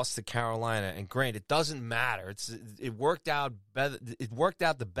the loss to Carolina, and granted, it doesn't matter. It worked out better. It worked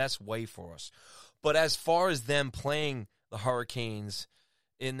out the best way for us. But as far as them playing the Hurricanes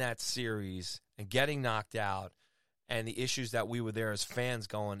in that series and getting knocked out, and the issues that we were there as fans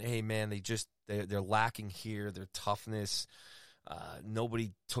going, hey man, they're lacking here, their toughness.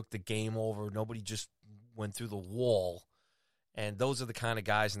 Nobody took the game over. Nobody just went through the wall. And those are the kind of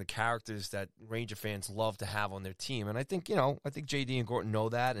guys and the characters that Ranger fans love to have on their team. And I think, JD and Gorton know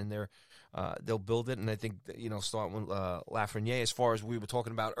that, and they'll build it. And I think, starting with Lafreniere, as far as we were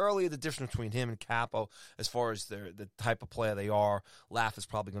talking about earlier, the difference between him and Capo, as far as the type of player they are, Laf is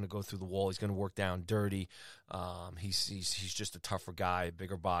probably going to go through the wall. He's going to work down dirty. He's just a tougher guy,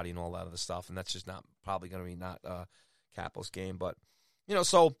 bigger body, and all that other stuff. And that's just not probably going to be not Capo's game. But,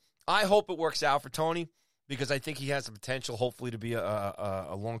 so I hope it works out for Tony, because I think he has the potential, hopefully, to be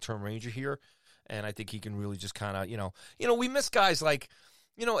a long-term Ranger here. And I think he can really just kind of, we miss guys like,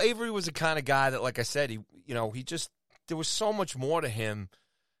 Avery was the kind of guy that, like I said, he just, there was so much more to him,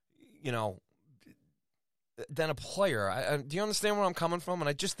 than a player. Do you understand where I'm coming from? And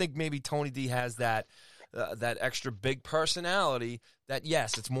I just think maybe Tony D has that extra big personality that,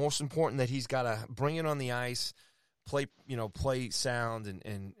 yes, it's most important that he's got to bring it on the ice, play sound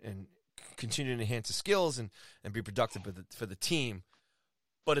and continue to enhance his skills and be productive for the team.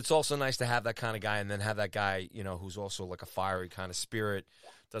 But it's also nice to have that kind of guy, and then have that guy, who's also like a fiery kind of spirit,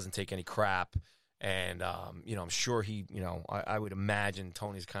 doesn't take any crap. And, I'm sure he, I would imagine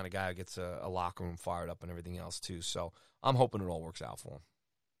Tony's the kind of guy who gets a locker room fired up and everything else too. So I'm hoping it all works out for him.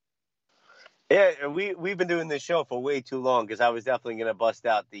 Yeah, we've been doing this show for way too long, because I was definitely going to bust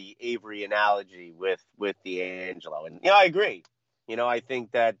out the Avery analogy with D'Angelo. And, I agree. I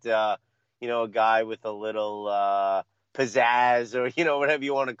think that, a guy with a little pizzazz, or, whatever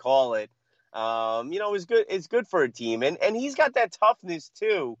you want to call it, is good. It's good for a team. And he's got that toughness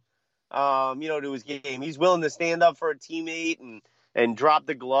too, to his game. He's willing to stand up for a teammate and drop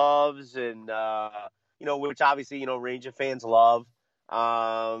the gloves, and, which obviously, Ranger fans love.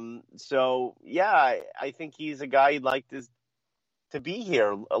 So yeah, I think he's a guy you'd like to be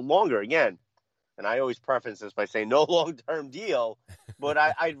here longer again. And I always preface this by saying no long-term deal, but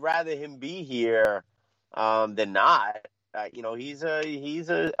I'd rather him be here than not. He's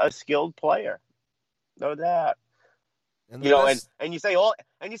a skilled player, no doubt. And and you say all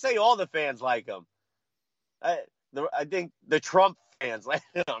the fans like him. I think the Trump fans like.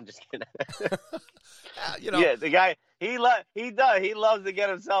 No, I'm just kidding. Yeah, the guy he loves to get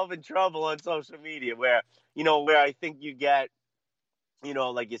himself in trouble on social media. Where I think you get,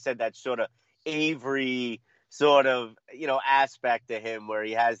 like you said, that sort of Avery sort of, aspect to him, where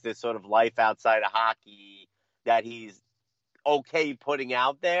he has this sort of life outside of hockey that he's okay putting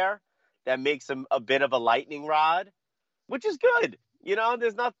out there, that makes him a bit of a lightning rod, which is good.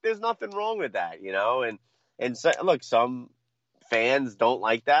 There's nothing wrong with that, and so, look, some fans don't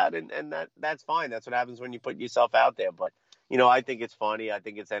like that, and that's fine. That's what happens when you put yourself out there. But, I think it's funny. I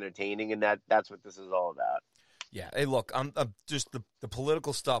think it's entertaining, and that's what this is all about. Yeah. Hey, look, I'm just the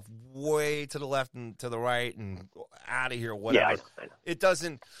political stuff way to the left and to the right and out of here, whatever. Yeah, I know. It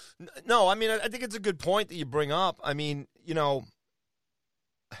doesn't. No, I mean, I think it's a good point that you bring up. I mean,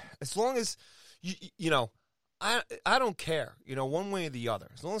 as long as I don't care, one way or the other.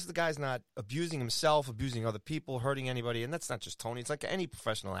 As long as the guy's not abusing himself, abusing other people, hurting anybody, and that's not just Tony. It's like any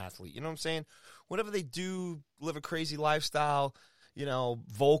professional athlete. You know what I'm saying? Whatever they do, live a crazy lifestyle,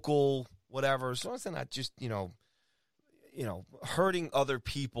 vocal, whatever. As long as they're not just, hurting other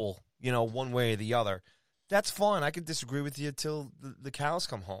people, one way or the other, that's fine. I could disagree with you till the cows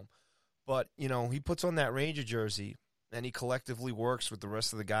come home. But, he puts on that Ranger jersey, and he collectively works with the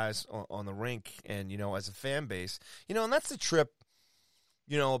rest of the guys on the rink and, as a fan base. And that's the trip,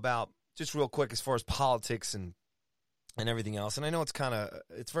 about just real quick as far as politics and everything else. And I know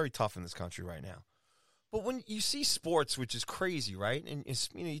it's very tough in this country right now. But when you see sports, which is crazy, right? And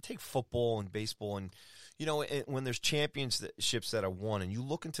you take football and baseball and, when there's championships that are won and you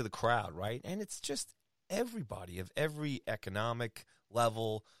look into the crowd, right? And it's just everybody of every economic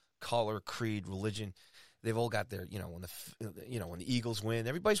level, color, creed, religion. They've all got their, when the Eagles win,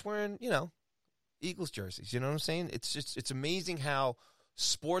 everybody's wearing, Eagles jerseys. You know what I'm saying? It's amazing how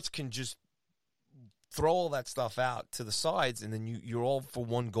sports can just throw all that stuff out to the sides, and then you're all for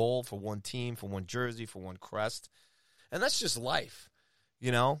one goal, for one team, for one jersey, for one crest. And that's just life,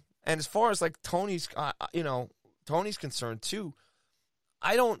 And as far as like Tony's concerned too,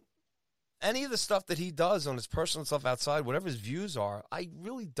 any of the stuff that he does on his personal stuff outside, whatever his views are, I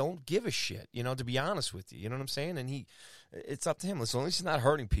really don't give a shit, to be honest with you. You know what I'm saying? And it's up to him. As long as he's not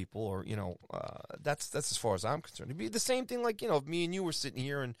hurting people or, that's as far as I'm concerned. It'd be the same thing like, if me and you were sitting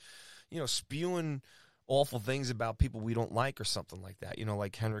here and, spewing awful things about people we don't like or something like that,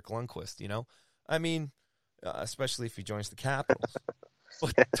 like Henrik Lundqvist, I mean, especially if he joins the Capitals.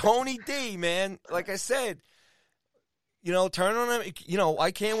 But Tony D, man, like I said, turn on him.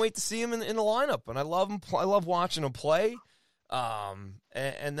 I can't wait to see him in the lineup, and I love him. I love watching him play.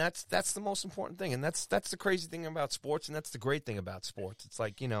 And that's the most important thing, and that's the crazy thing about sports, and that's the great thing about sports. It's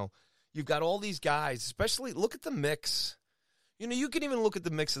like you've got all these guys. Especially look at the mix. You can even look at the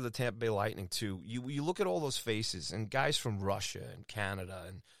mix of the Tampa Bay Lightning too. You look at all those faces and guys from Russia and Canada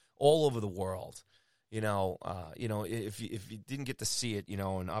and all over the world. If you didn't get to see it,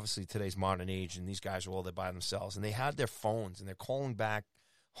 and obviously today's modern age, and these guys are all there by themselves, and they had their phones, and they're calling back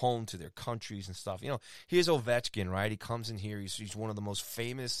home to their countries and stuff. Here's Ovechkin, right? He comes in here. He's one of the most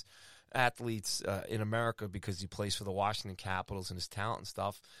famous athletes in America because he plays for the Washington Capitals and his talent and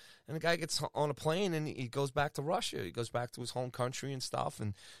stuff. And the guy gets on a plane, and he goes back to Russia. He goes back to his home country and stuff,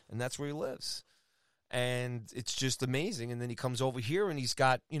 and that's where he lives. And it's just amazing. And then he comes over here, and he's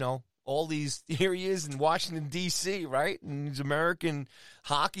got, all these, here he is in Washington, D.C., right? And these American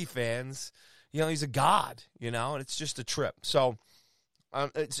hockey fans, he's a god, and it's just a trip. So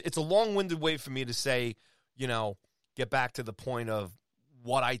it's a long-winded way for me to say, get back to the point of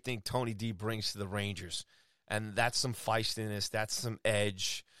what I think Tony D brings to the Rangers. And that's some feistiness, that's some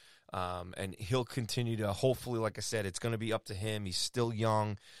edge, and he'll continue to, hopefully, like I said, it's going to be up to him. He's still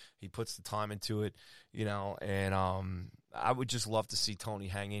young. He puts the time into it, and I would just love to see Tony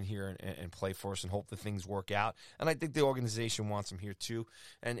hang in here and play for us and hope that things work out. And I think the organization wants him here too.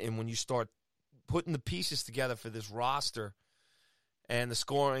 And when you start putting the pieces together for this roster and the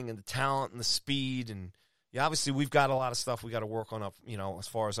scoring and the talent and the speed, and obviously we've got a lot of stuff we got to work on up, as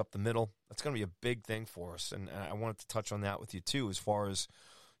far as up the middle. That's going to be a big thing for us. And I wanted to touch on that with you too, as far as,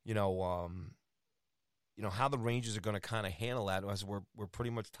 how the Rangers are going to kind of handle that, as we're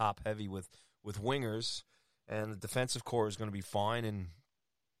pretty much top heavy with wingers. And the defensive core is going to be fine. And,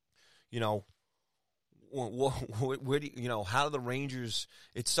 where do how do the Rangers?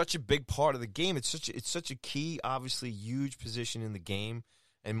 It's such a big part of the game. It's such a key, obviously huge position in the game,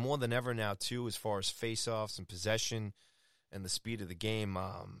 and more than ever now too, as far as faceoffs and possession and the speed of the game.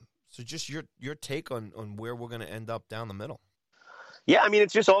 So just your take on where we're going to end up down the middle. Yeah, I mean,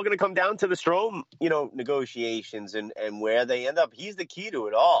 it's just all going to come down to the Strome, negotiations and where they end up. He's the key to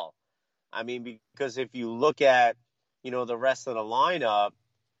it all. I mean, because if you look at, the rest of the lineup,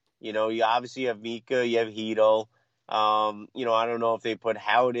 you obviously have Mika, you have Hedel. I don't know if they put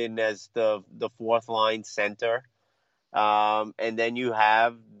Howden as the fourth line center. And then you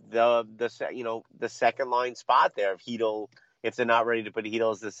have the second line spot there. If they're not ready to put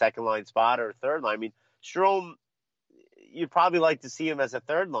Hedel as the second line spot or third line. I mean, Strome, you'd probably like to see him as a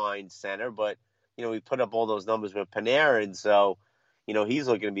third line center, but, we put up all those numbers with Panarin. So, he's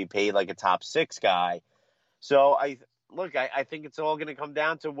looking to be paid like a top six guy. So I think it's all going to come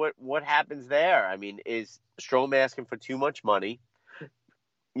down to what happens there. I mean, is Strome asking for too much money?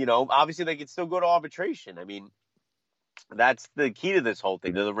 Obviously they can still go to arbitration. I mean, that's the key to this whole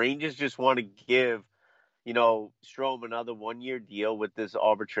thing. The Rangers just want to give, Strome another 1-year deal with this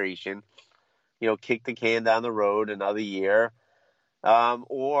arbitration, kick the can down the road another year.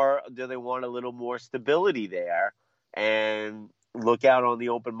 Or do they want a little more stability there and look out on the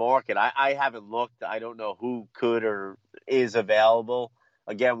open market? I haven't looked. I don't know who could or is available.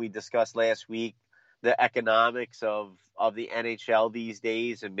 Again, we discussed last week the economics of the NHL these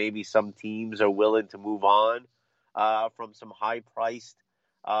days, and maybe some teams are willing to move on from some high-priced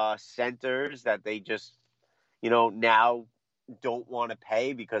centers that they just, now don't want to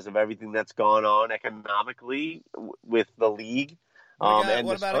pay because of everything that's gone on economically with the league and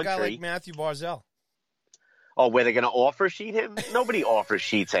what this about country. a guy like Matthew Barzal? Oh, where they're going to offer sheet him? Nobody offers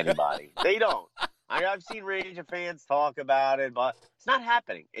sheets anybody. They don't. I've seen Ranger fans talk about it, but it's not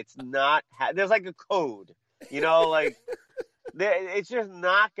happening. It's not. There's like a code, like it's just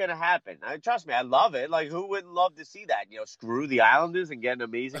not going to happen. Trust me, I love it. Like, who wouldn't love to see that? Screw the Islanders and get an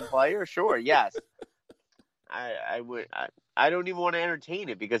amazing player? Sure, yes. I would. I don't even want to entertain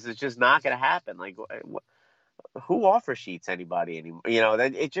it because it's just not going to happen. Like, who offers sheets anybody anymore?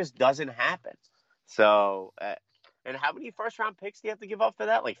 It just doesn't happen. So, and how many first-round picks do you have to give up for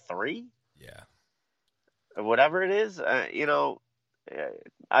that? Like 3? Yeah. Or whatever it is, I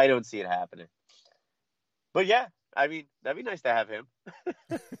don't see it happening. But, yeah, I mean, that'd be nice to have him.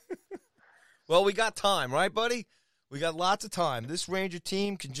 Well, we got time, right, buddy? We got lots of time. This Ranger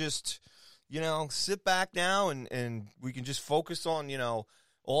team can just, sit back now and we can just focus on,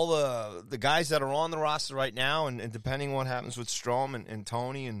 all the guys that are on the roster right now and depending on what happens with Strome and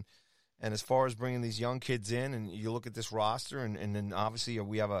Tony and as far as bringing these young kids in, and you look at this roster, and then obviously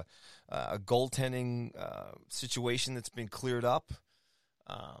we have a goaltending situation that's been cleared up.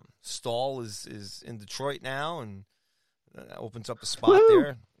 Stahl is in Detroit now, and opens up a spot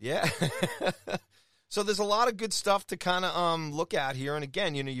there. Yeah. So there's a lot of good stuff to kind of look at here. And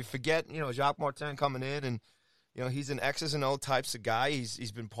again, you forget, Jacques Martin coming in, and he's an X's and O types of guy.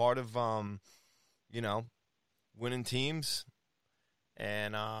 He's been part of winning teams.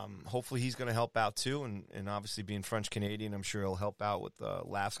 And hopefully he's going to help out too. And obviously being French-Canadian, I'm sure he'll help out with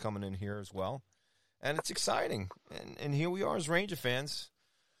Laughs coming in here as well. And it's exciting. And here we are as Ranger fans,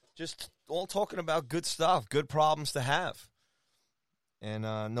 just all talking about good stuff, good problems to have. And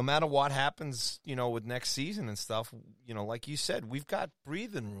no matter what happens, with next season and stuff, like you said, we've got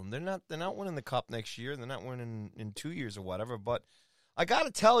breathing room. They're not winning the Cup next year. They're not winning in 2 years or whatever. But I got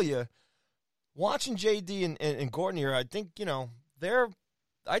to tell you, watching JD and Gordon here, I think,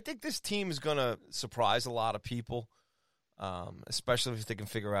 I think this team is going to surprise a lot of people, especially if they can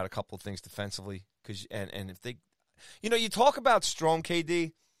figure out a couple of things defensively. And if they, you talk about Strome,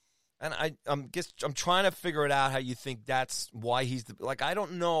 KD, and I'm trying to figure it out how you think that's why he's I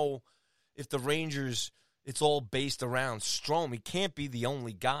don't know if the Rangers, it's all based around Strome. He can't be the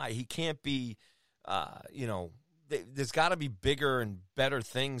only guy. He can't be, there's got to be bigger and better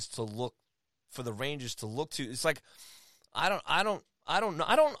things to look for the Rangers to look to. It's like, I don't know. I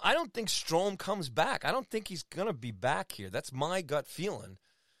don't think Strome comes back. I don't think he's gonna be back here. That's my gut feeling,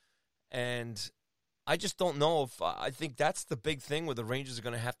 and I just don't know if I think that's the big thing where the Rangers are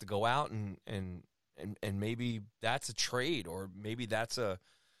gonna have to go out and maybe that's a trade or maybe that's a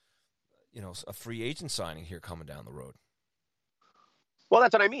free agent signing here coming down the road. Well,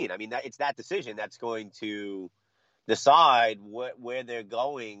 that's what I mean. I mean it's that decision that's going to decide where they're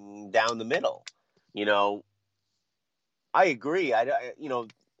going down the middle. I agree.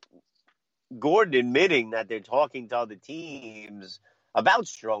 Gordon admitting that they're talking to other teams about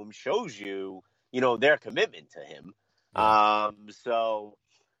Strome shows you, their commitment to him. So,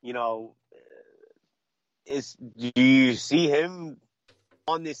 do you see him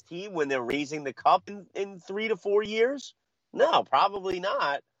on this team when they're raising the cup in 3 to 4 years? No, probably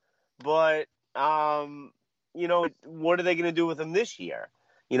not. But, what are they going to do with him this year?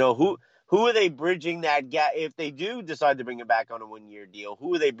 Who are they bridging that gap? If they do decide to bring him back on a 1-year deal,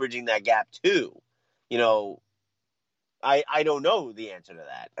 who are they bridging that gap to? I don't know the answer to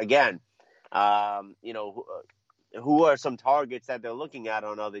that. Again, who are some targets that they're looking at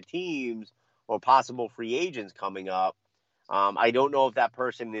on other teams or possible free agents coming up? I don't know if that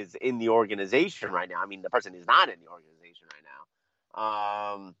person is in the organization right now. I mean, the person is not in the organization right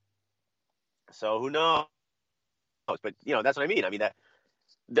now. So who knows? But, that's what I mean. I mean,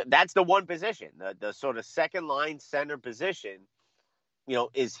 that's the one position, the sort of second line center position.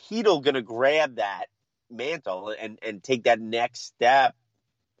 Is Chytil going to grab that mantle and take that next step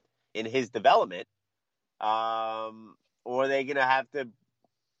in his development? Or are they going to have to,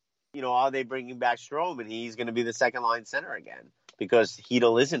 are they bringing back Strome and he's going to be the second line center again because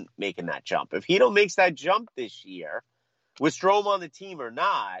Chytil isn't making that jump? If Chytil makes that jump this year, with Strome on the team or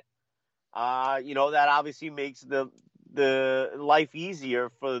not, that obviously makes the life easier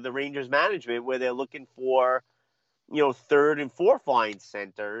for the Rangers management where they're looking for, third and fourth line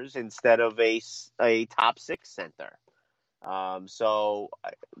centers instead of a top 6 center. So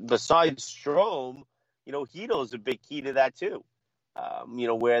besides Strome, Chytil is a big key to that too.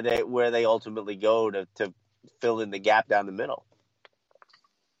 Where they ultimately go to fill in the gap down the middle.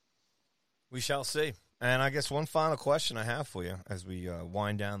 We shall see. And I guess one final question I have for you as we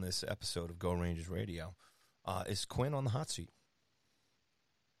wind down this episode of Go Rangers Radio. Is Quinn on the hot seat?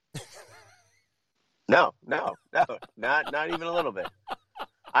 No, not even a little bit.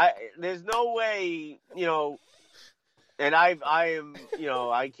 There's no way, and I am,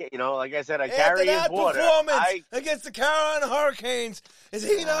 I can't, like I said, I carry his water. Performance against the Carolina Hurricanes, is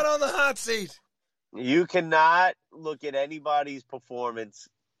he not on the hot seat? You cannot look at anybody's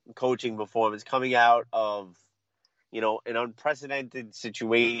coaching performance coming out of, an unprecedented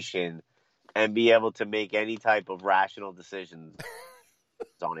situation and be able to make any type of rational decisions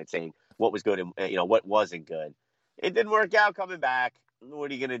on it, saying what was good and, what wasn't good. It didn't work out coming back. What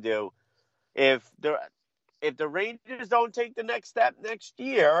are you going to do? If the Rangers don't take the next step next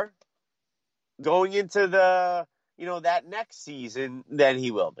year, going into the, that next season, then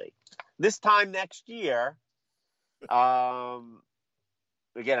he will be. This time next year, again,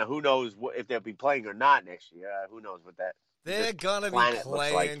 who knows if they'll be playing or not next year. Who knows what that they're going to be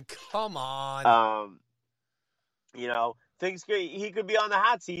playing. Like. Come on. He could be on the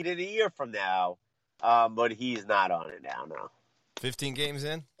hot seat in a year from now, but he's not on it now, no. 15 games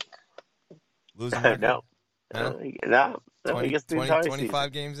in? Losing record? No. 20,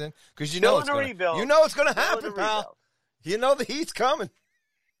 25 games in? Because you know it's going to happen, pal. You know the heat's coming.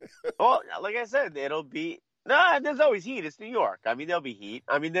 Well, like I said, it'll be... No, there's always heat. It's New York. I mean, there'll be heat.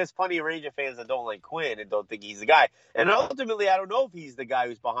 I mean, there's plenty of Ranger fans that don't like Quinn and don't think he's the guy. And ultimately, I don't know if he's the guy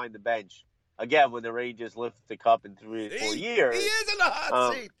who's behind the bench. Again, when the Rangers lift the cup in 3 or 4 years. He is in the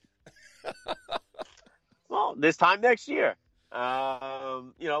hot seat. Well, this time next year.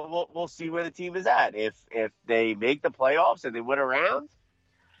 We'll see where the team is at. If they make the playoffs and they win a round,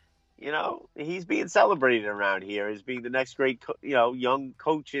 he's being celebrated around here as being the next great, young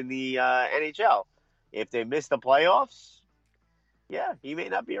coach in the NHL. If they miss the playoffs, he may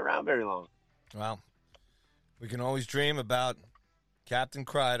not be around very long. Well, we can always dream about Captain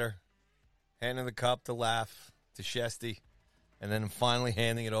Kreider handing the cup to Laugh, to Shesty, and then finally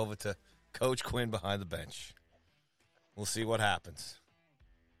handing it over to Coach Quinn behind the bench. We'll see what happens.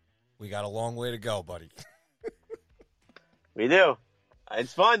 We got a long way to go, buddy. We do.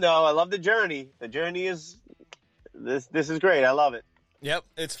 It's fun, though. I love the journey. The journey is this is great. I love it. Yep,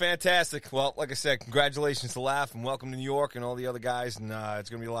 it's fantastic. Well, like I said, congratulations to Laugh and welcome to New York and all the other guys, and it's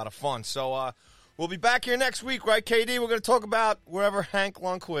going to be a lot of fun. So we'll be back here next week, right, KD? We're going to talk about wherever Hank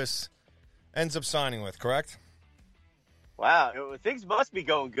Lundqvist ends up signing with, correct? Wow, things must be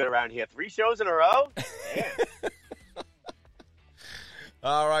going good around here. 3 shows in a row? Man.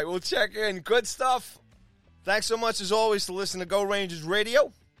 All right, we'll check in. Good stuff. Thanks so much, as always, to listen to Go Rangers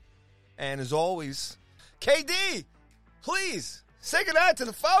Radio. And as always, KD, please say goodnight to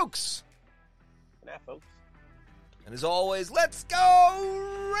the folks. Good night, folks. And as always, let's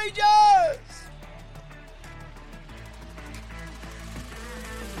go Rangers!